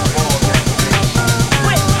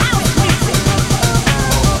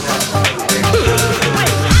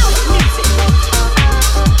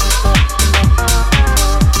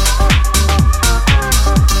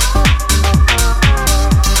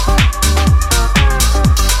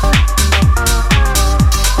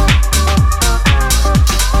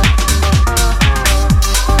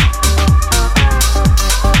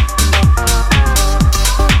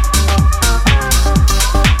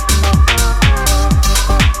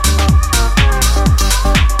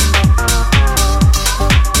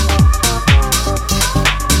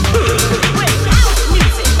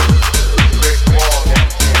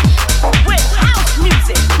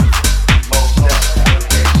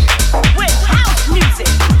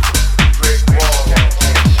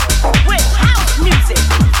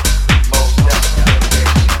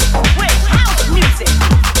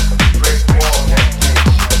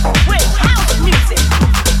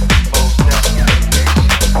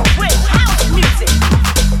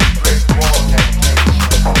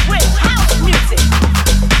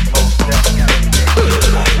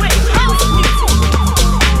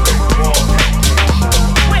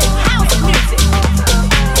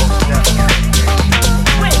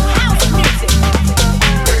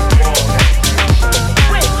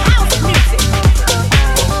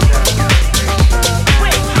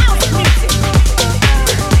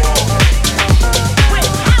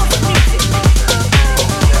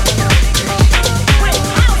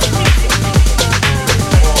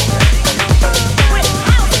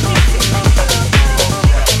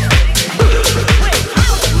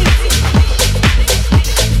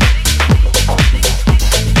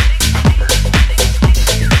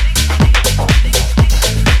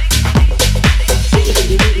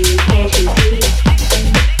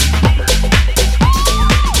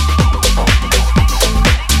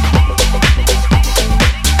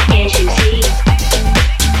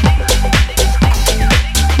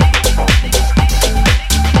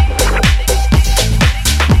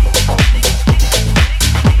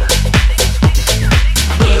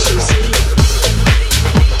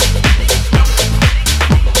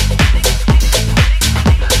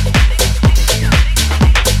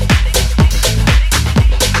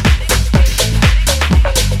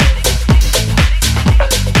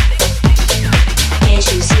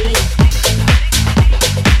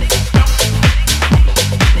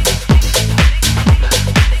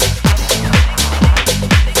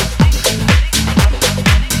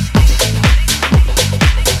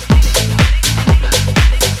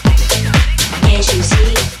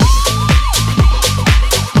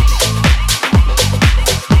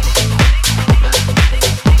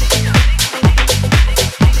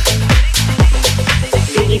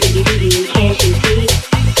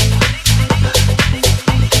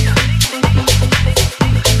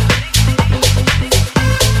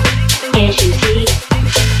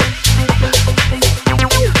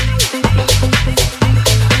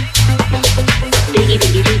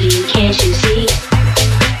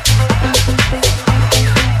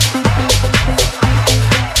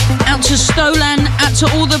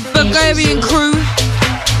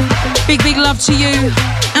 To you,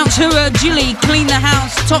 out to Jilly, clean the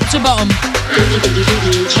house, top to bottom. Boogie, boogie,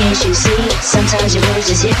 boogie, can't you see? Sometimes your words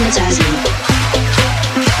just hypnotize me.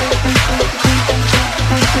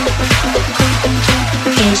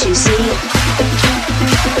 Can't you see?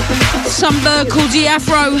 Some bird called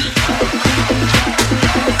DeeAfro.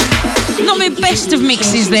 Not my best of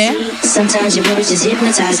mixes there. Sometimes your words just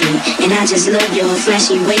hypnotize me, and I just love your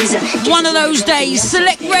flashy ways. One of those days,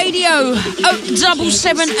 Select Radio,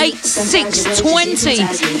 07786 20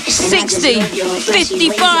 60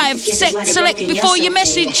 55. Select before your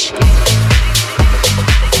message.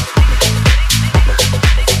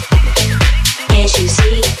 Can't you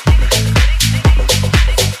see?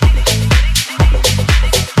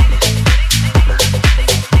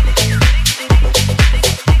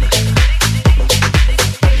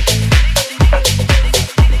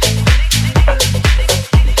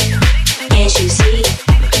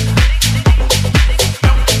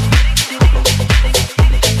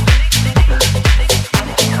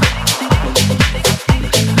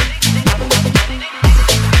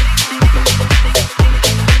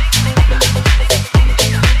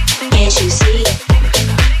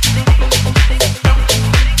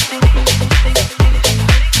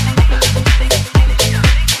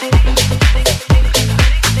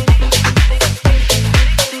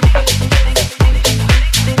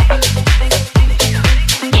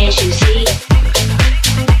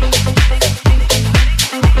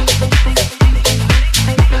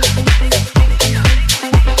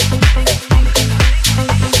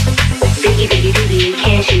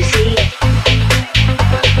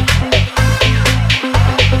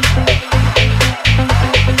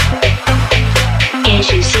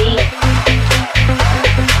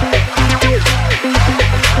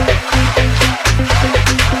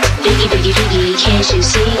 Biggie, biggie, biggie, can't you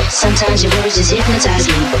see? Sometimes your words just hypnotize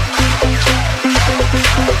me.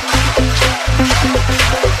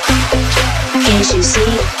 Can't you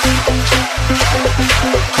see?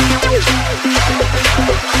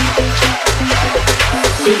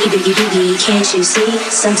 Biggie, biggie, biggie, can't you see?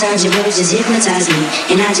 Sometimes your words just hypnotize me.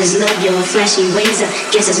 And I just love your flashy ways.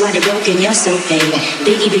 Guess that's why they're broken, you're so paid.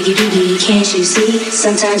 Biggie, biggie, biggie, can't you see?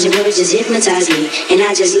 Sometimes your words just hypnotize me. And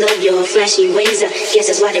I just love your flashy ways. Guess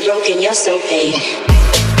that's why they're broken, you're so paid.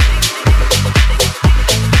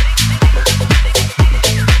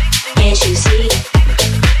 Can't you see?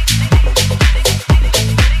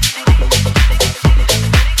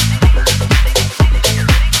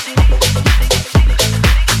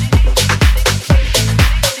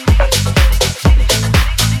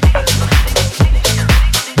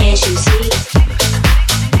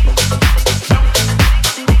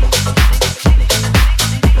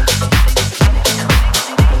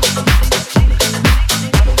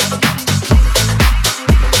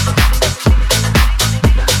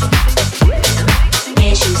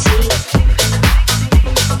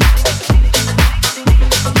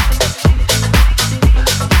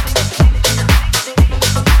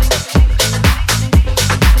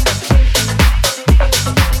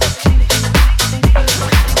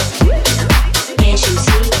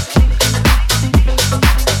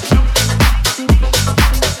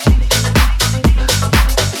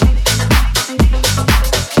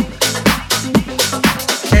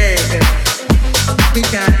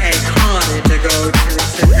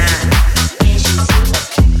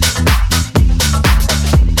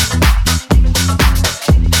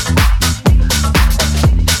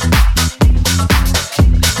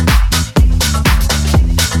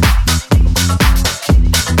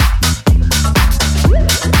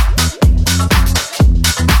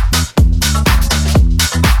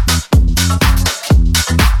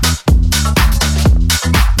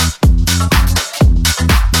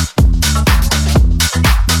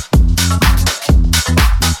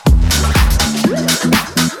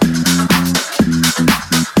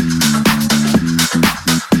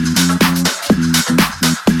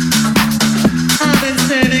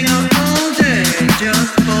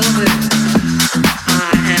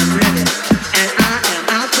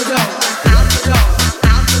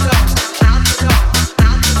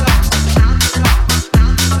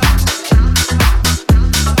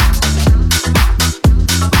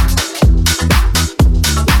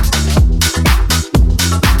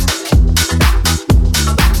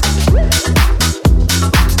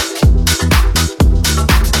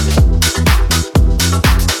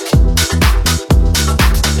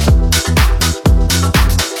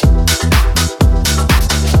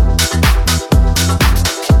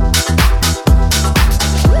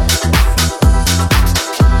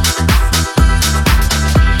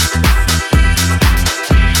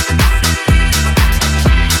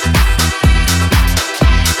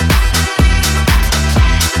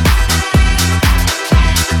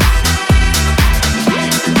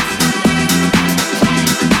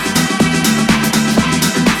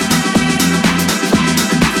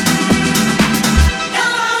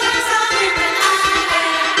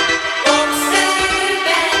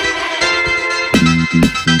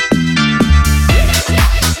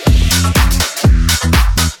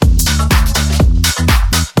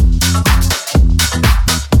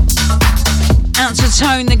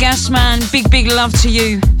 Man, big love to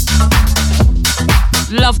you.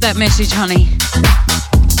 Love that message, honey.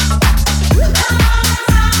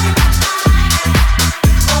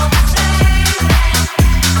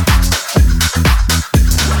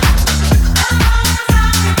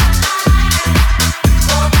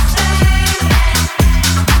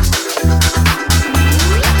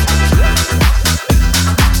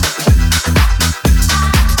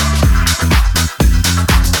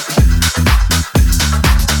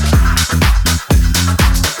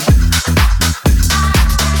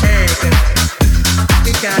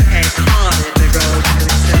 Got a party to go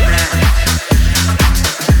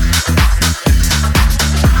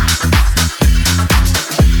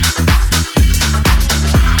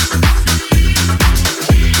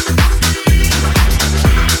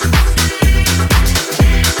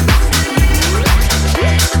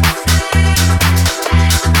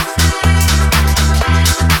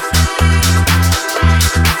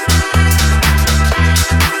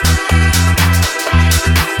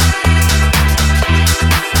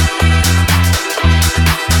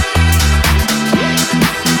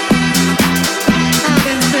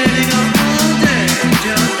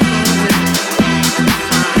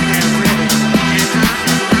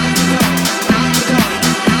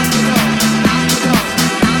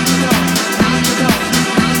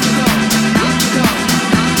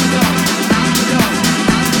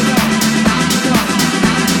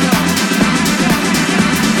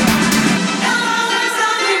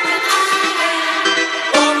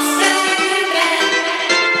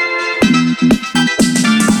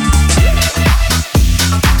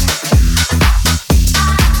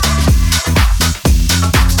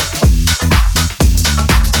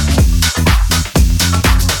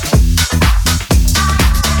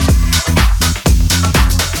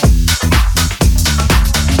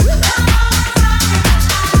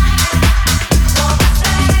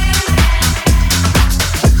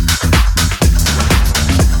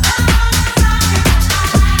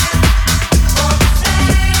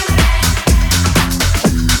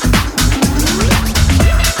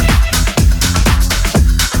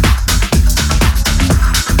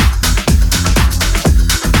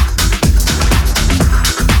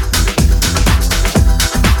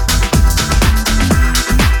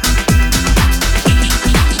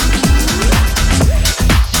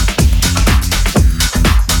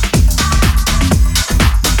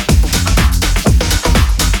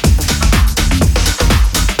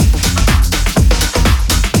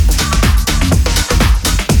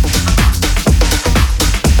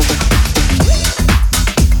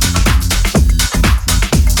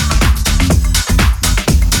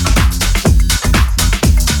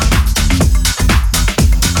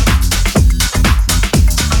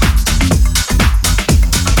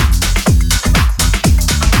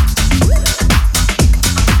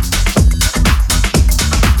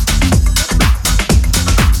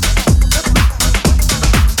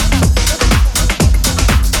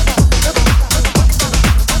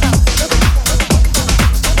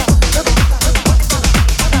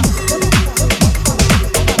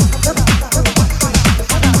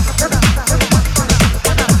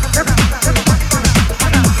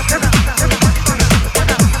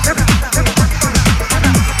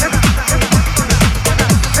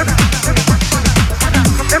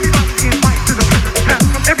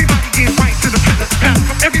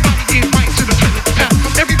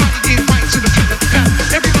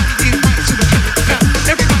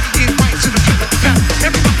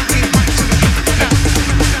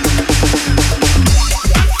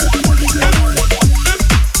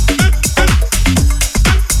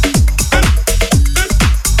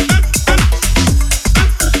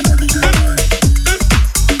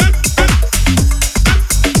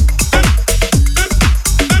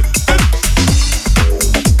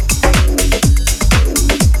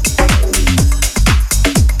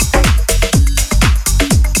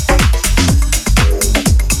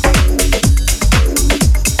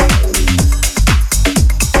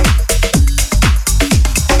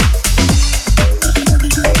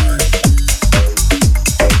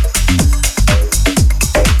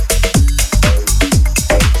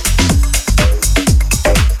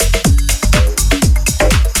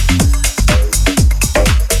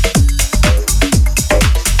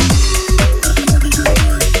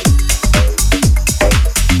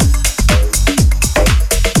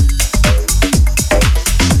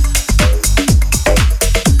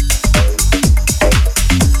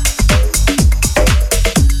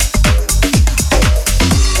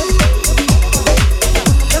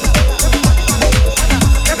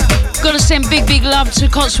out to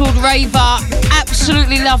Cotswold Raver.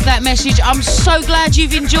 Absolutely love that message. I'm so glad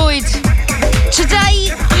you've enjoyed. Today,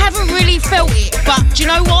 I haven't really felt it, but do you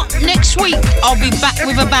know what? Next week, I'll be back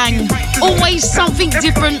with a bang. Always something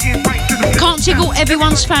different. Can't tickle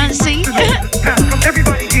everyone's fancy.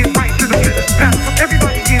 Everybody get right to the rhythm.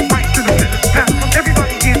 Everybody get right to the rhythm.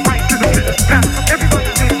 Everybody get right to the rhythm.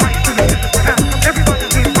 Everybody get right to the rhythm. Everybody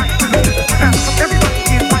get right to the rhythm. Everybody get right to the rhythm.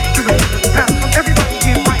 Everybody get right to the rhythm.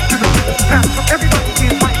 Everybody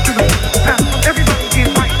get right to the rhythm. Everybody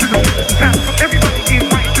get right to the rhythm. Everybody get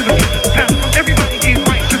right to the rhythm. Everybody get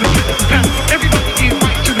right to the rhythm. Everybody get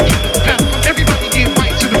right to the rhythm. Everybody get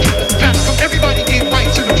right to the rhythm. Everybody get right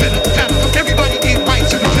to the rhythm. Everybody get right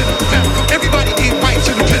to the rhythm. Everybody get right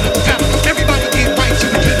to the rhythm. Everybody get right to the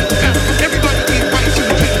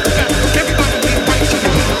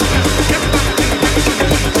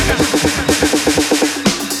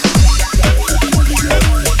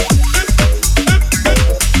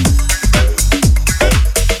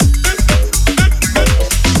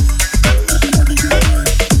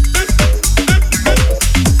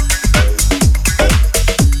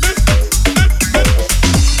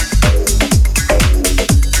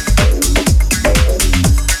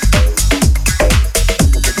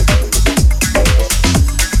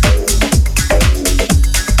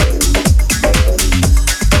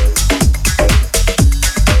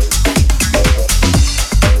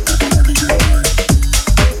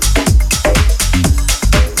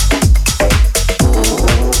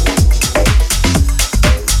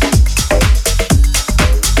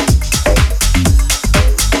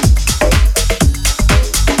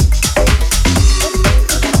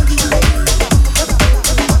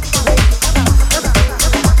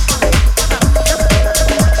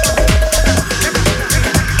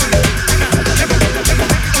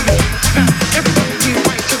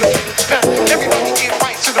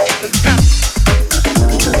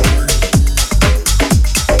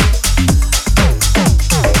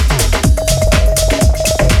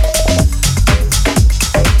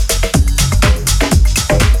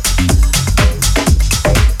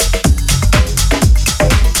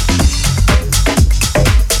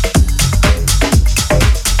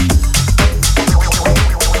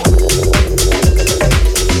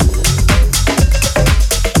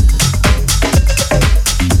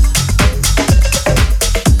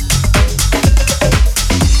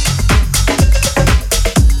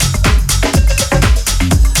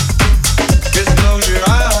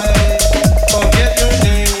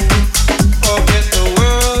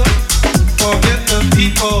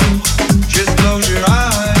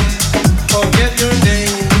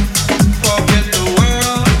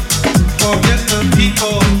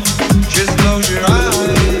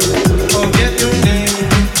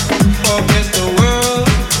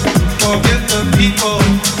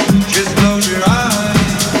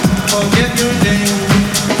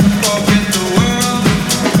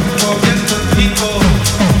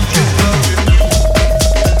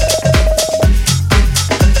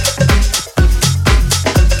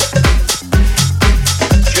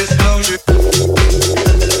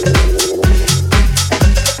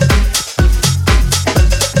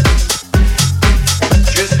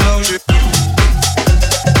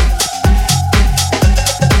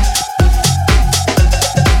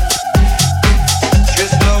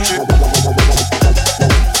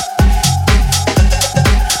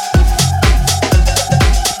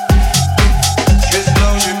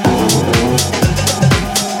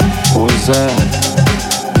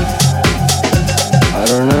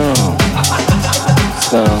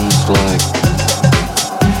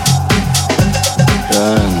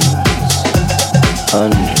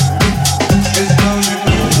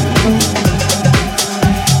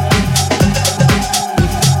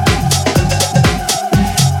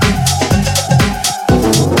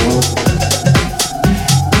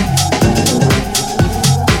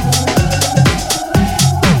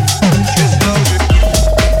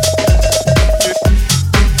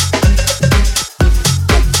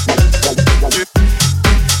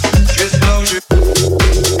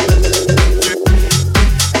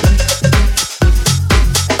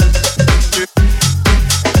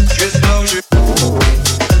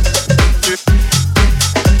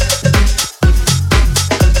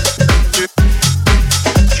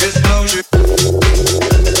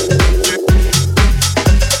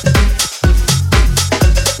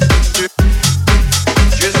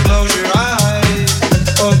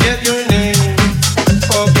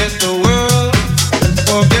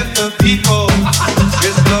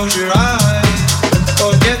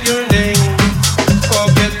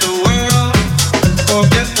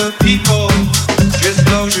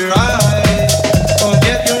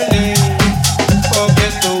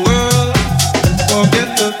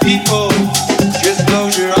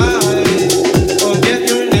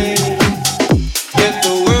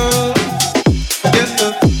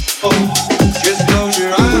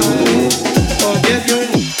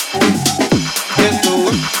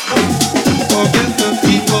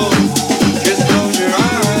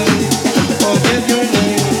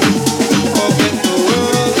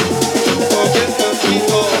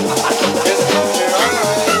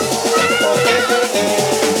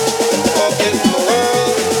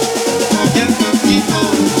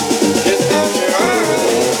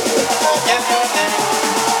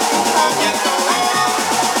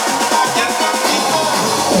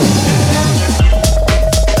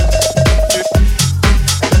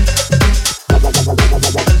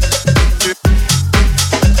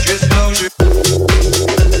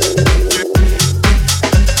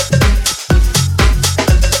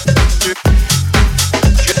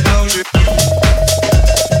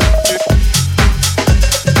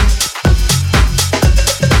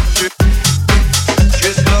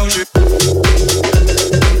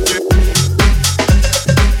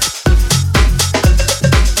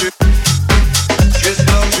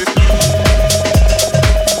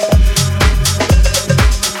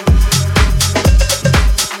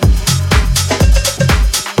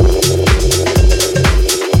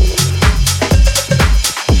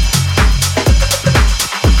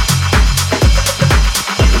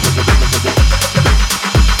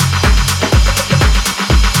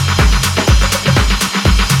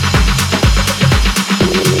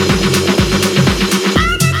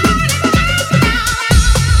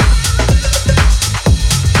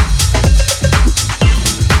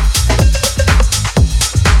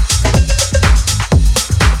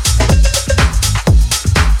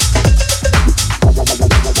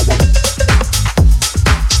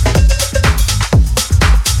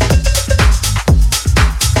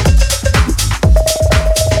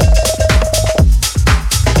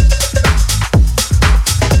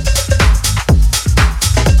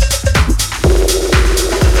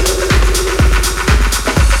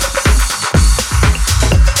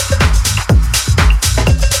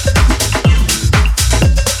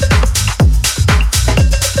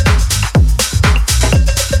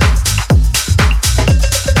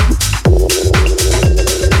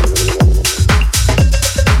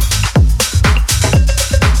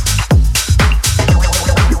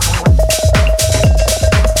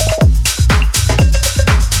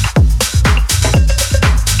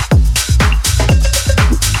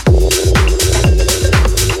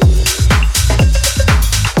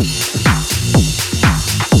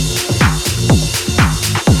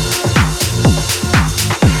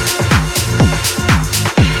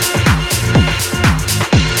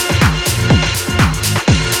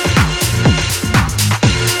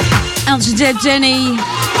Denny.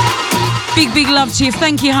 Big love to you.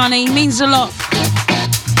 Thank you, honey. Means a lot.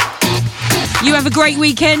 You have a great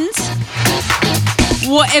weekend.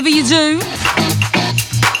 Whatever you do.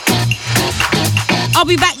 I'll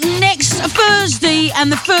be back next Thursday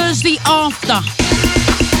and the Thursday after.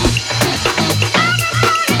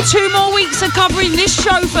 2 more weeks of covering this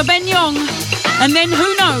show for Ben Young. And then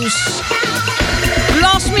who knows?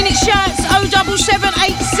 Last minute shouts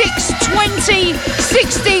 07786 20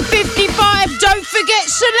 60 55. Don't forget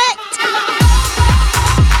select.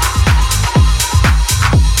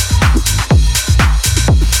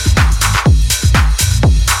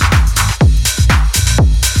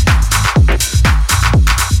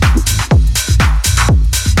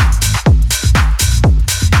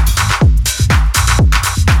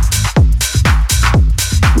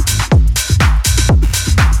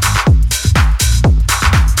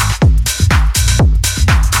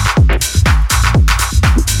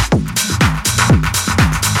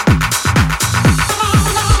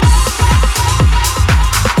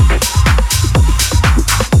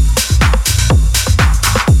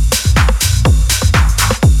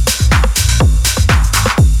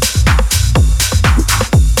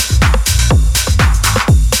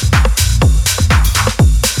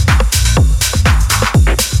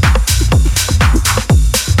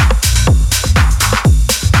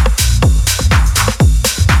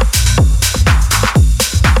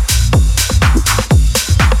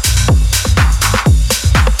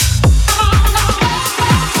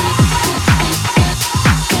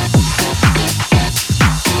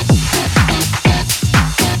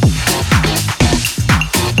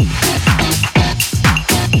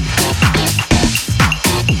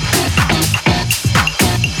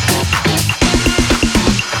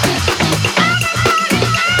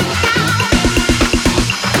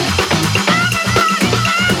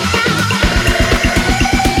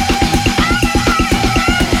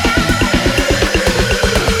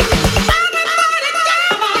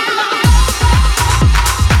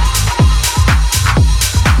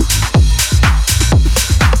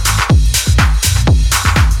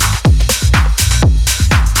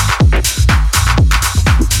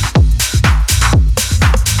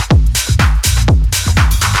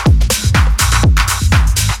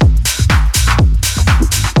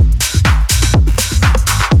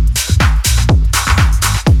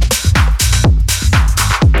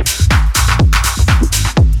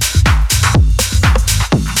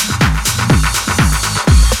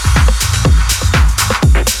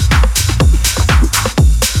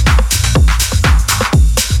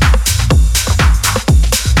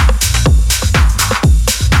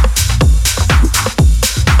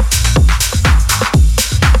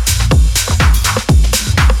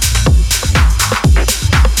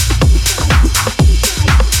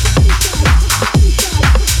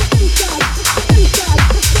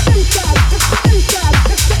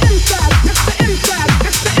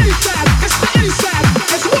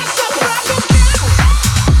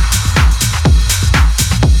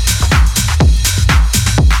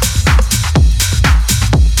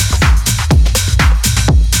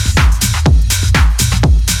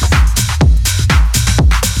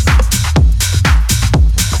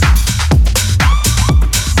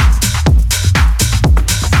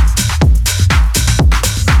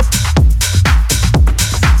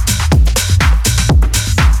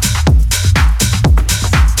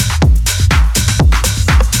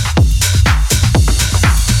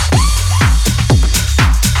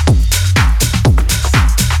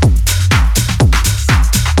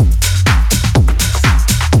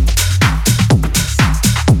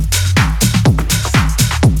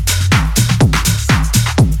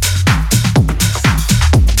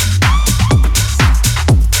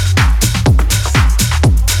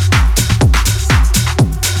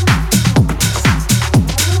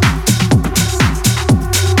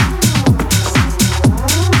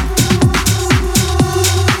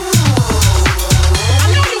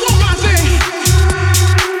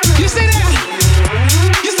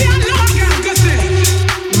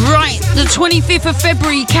 the 25th of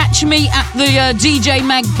February, catch me at the DJ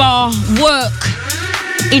Mag Bar Work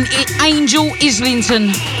in Angel,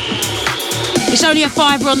 Islington. It's only a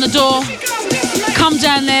 £5 on the door. Come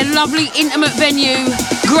down there, lovely intimate venue,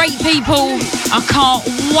 great people. I can't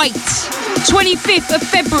wait. 25th of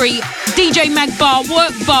February, DJ Mag Bar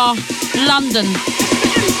Work Bar, London.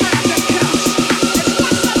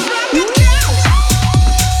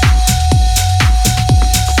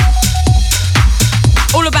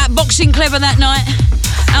 All about boxing clever that night.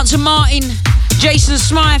 Out to Martin, Jason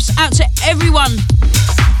Smythes, out to everyone.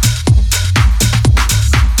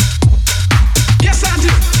 Yes, I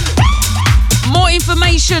do. More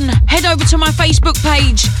information, head over to my Facebook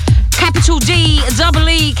page. Capital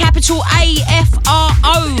D-E-E, capital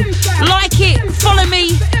A-F-R-O. Like it, follow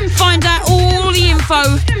me, find out all the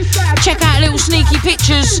info. Check out little sneaky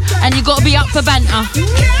pictures, and you got to be up for banter.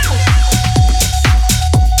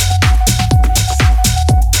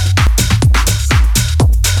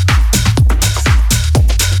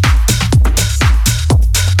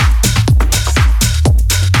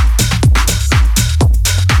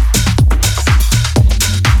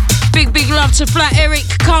 Love to Flat Eric,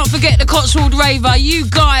 can't forget the Cotswold Raver. You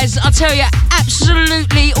guys, I tell you,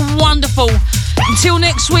 absolutely wonderful. Until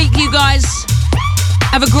next week, you guys,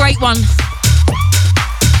 have a great one.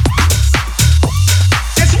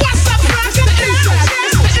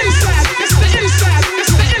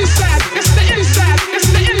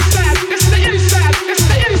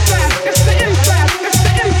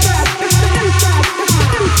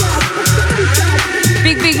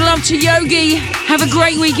 Big love to Yogi. Have a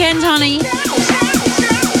great weekend, honey.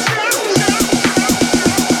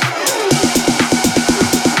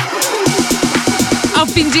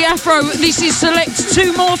 I've been DeeAfro. This is Select.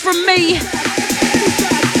 2 more from me.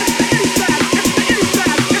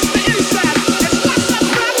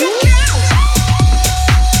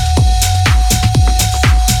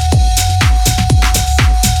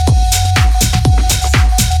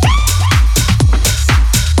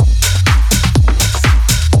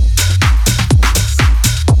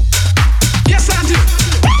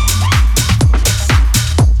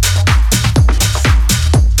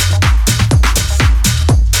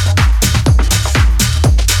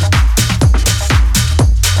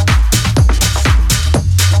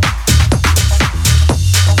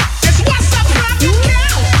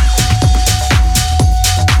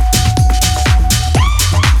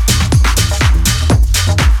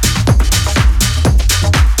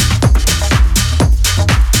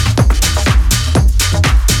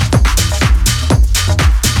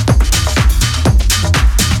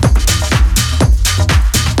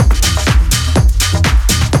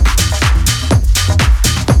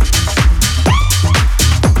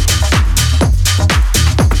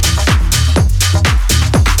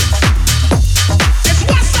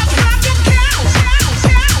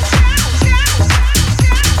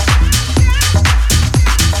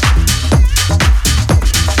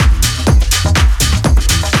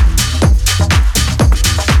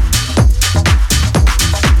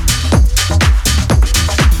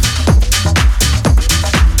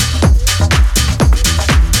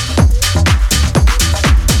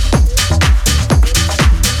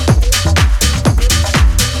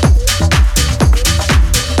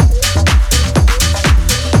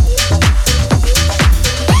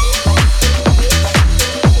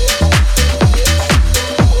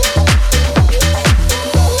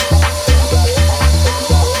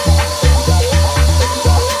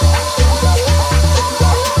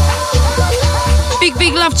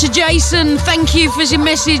 To Jason, thank you for your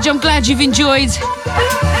message. I'm glad you've enjoyed.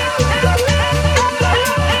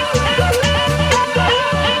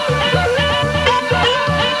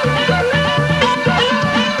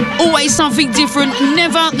 Always something different,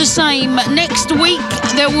 never the same. Next week,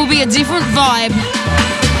 there will be a different vibe.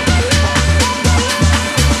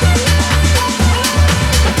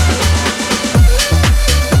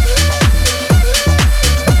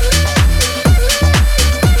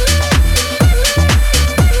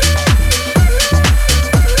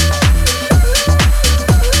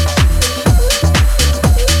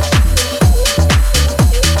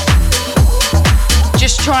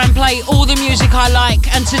 Try and play all the music I like,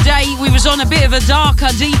 and today we was on a bit of a darker,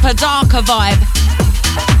 deeper, darker vibe.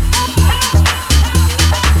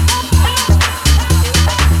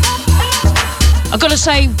 I've got to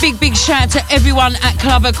say big shout to everyone at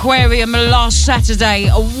Club Aquarium last Saturday.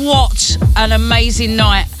 What an amazing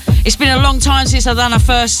night. It's been a long time since I've done a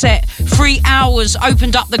first set. 3 hours,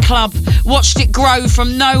 opened up the club, watched it grow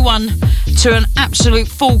from no one to an absolute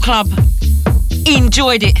full club.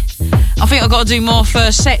 Enjoyed it. I think I've got to do more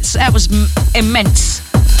first sets. That was immense.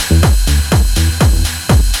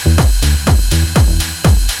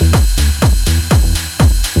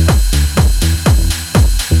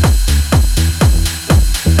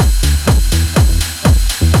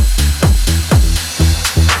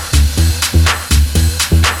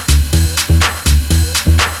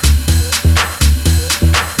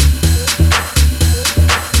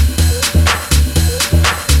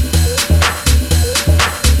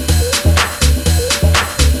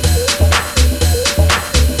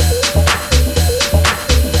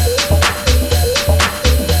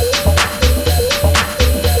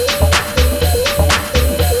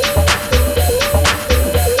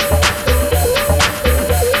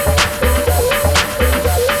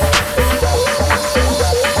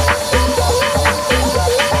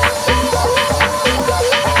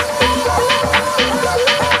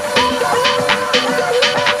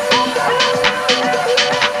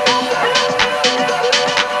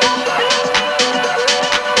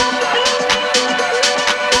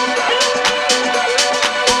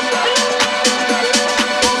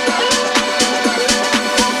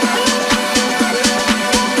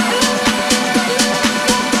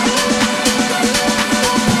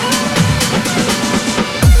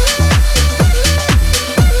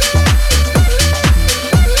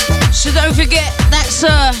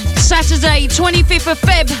 25th of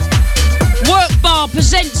Feb. Work Bar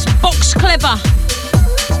presents Box Clever.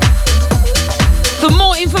 For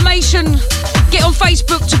more information, get on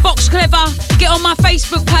Facebook to Box Clever, get on my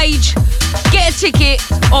Facebook page, get a ticket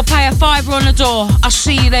or pay a £5 on the door. I'll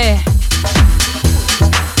see you there.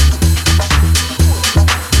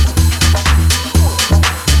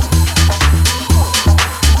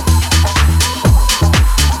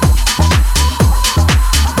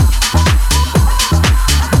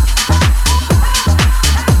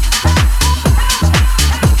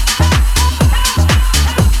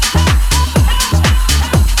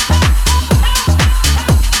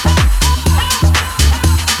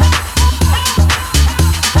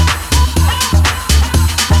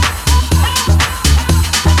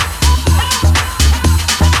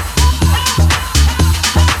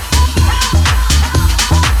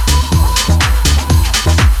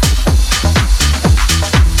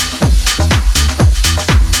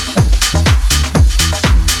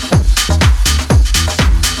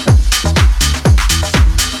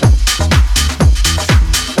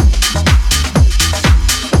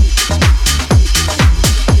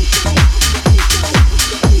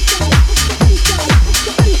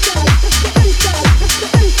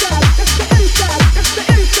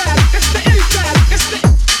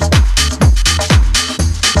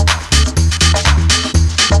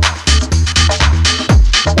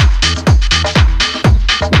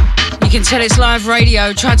 Tell it's live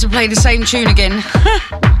radio, tried to play the same tune again.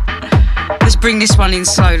 Let's bring this one in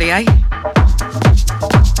slowly, eh?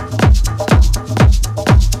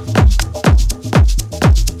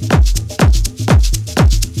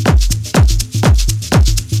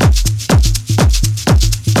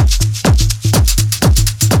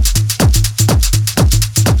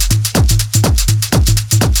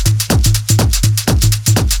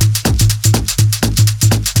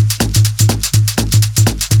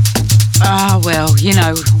 Well, you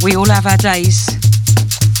know, we all have our days.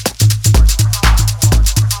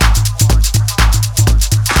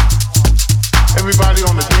 Everybody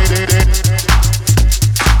on the day.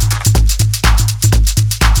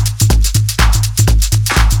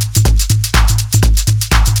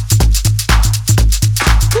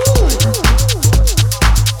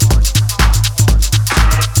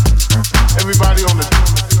 Everybody on the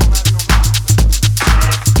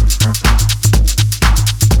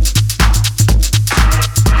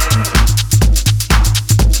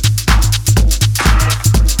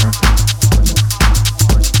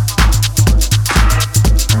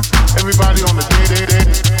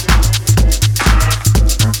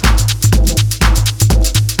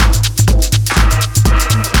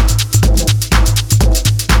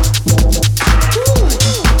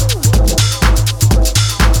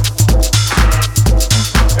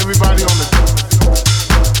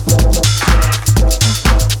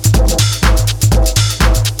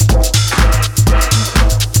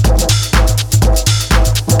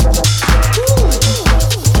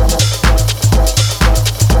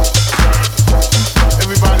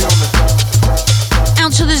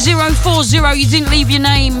You didn't leave your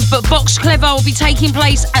name, but Box Clever will be taking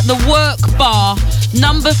place at the Work Bar,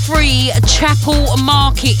 number 3, Chapel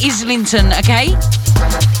Market, Islington, okay?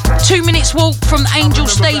 2 minutes walk from Angel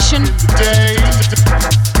Station.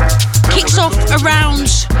 Kicks off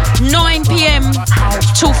around 9 p.m.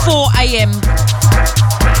 till 4 a.m.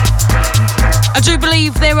 I do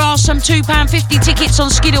believe there are some £2.50 tickets on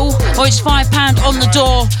Skiddle, or it's £5 on the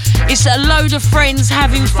door. It's a load of friends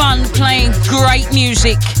having fun, playing great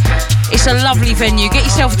music. It's a lovely venue. Get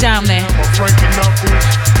yourself down there.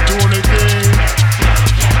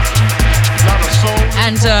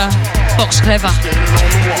 And Box Clever.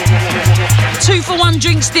 2-for-1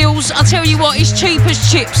 drinks deals. I'll tell you what, it's cheap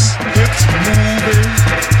as chips. Hips moving,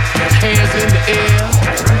 hands in the air,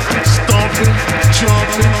 stomping,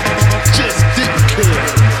 jumping, just didn't care.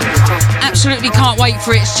 Absolutely can't wait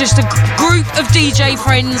for it. It's just a group of DJ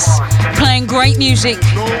friends playing great music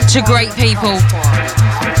to great people.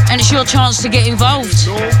 And it's your chance to get involved.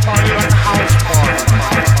 No party like a house party.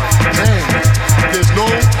 Man, there's no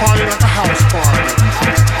party like a house party.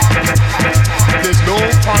 There's no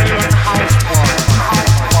party like a house party.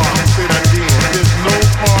 Say that again. There's no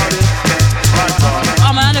party like a house party.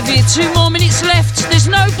 I'm out of here. 2 more minutes left. There's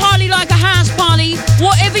no party like a house party.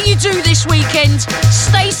 Whatever you do this weekend,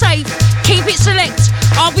 stay safe, keep it select.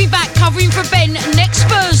 I'll be back covering for Ben next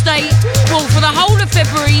Thursday, well, for the whole of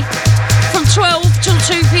February, from 12 till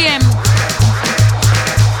 2 p.m.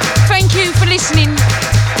 Thank you for listening.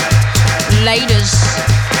 Laters.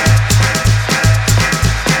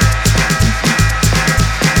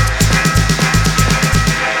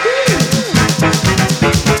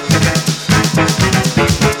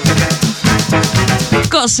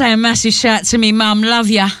 Gotta say a massive shout to me mum, love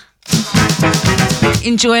ya.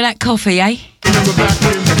 Enjoy that coffee, eh? Remember back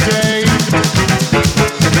in the day,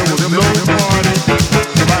 there was no party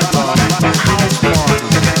like a house party.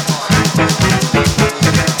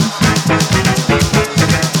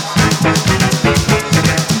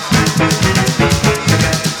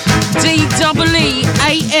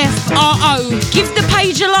 DeeAfro. Give the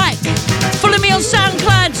page a like. Follow me on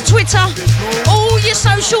SoundCloud, Twitter, all your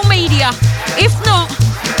social media. If not,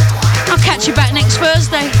 I'll catch you back next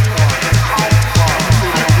Thursday.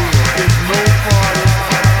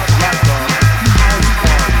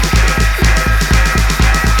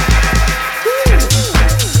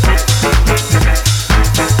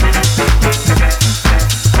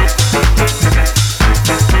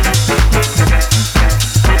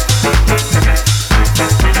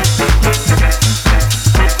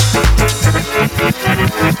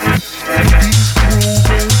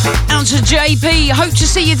 Out to JP, hope to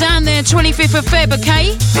see you down there 25th of Feb,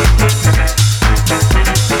 okay?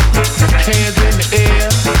 Hands in the air.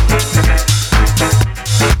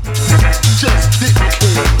 Just dip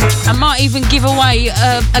kick. I might even give away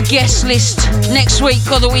a guest list next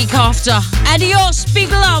week or the week after. Adios,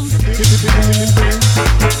 big love.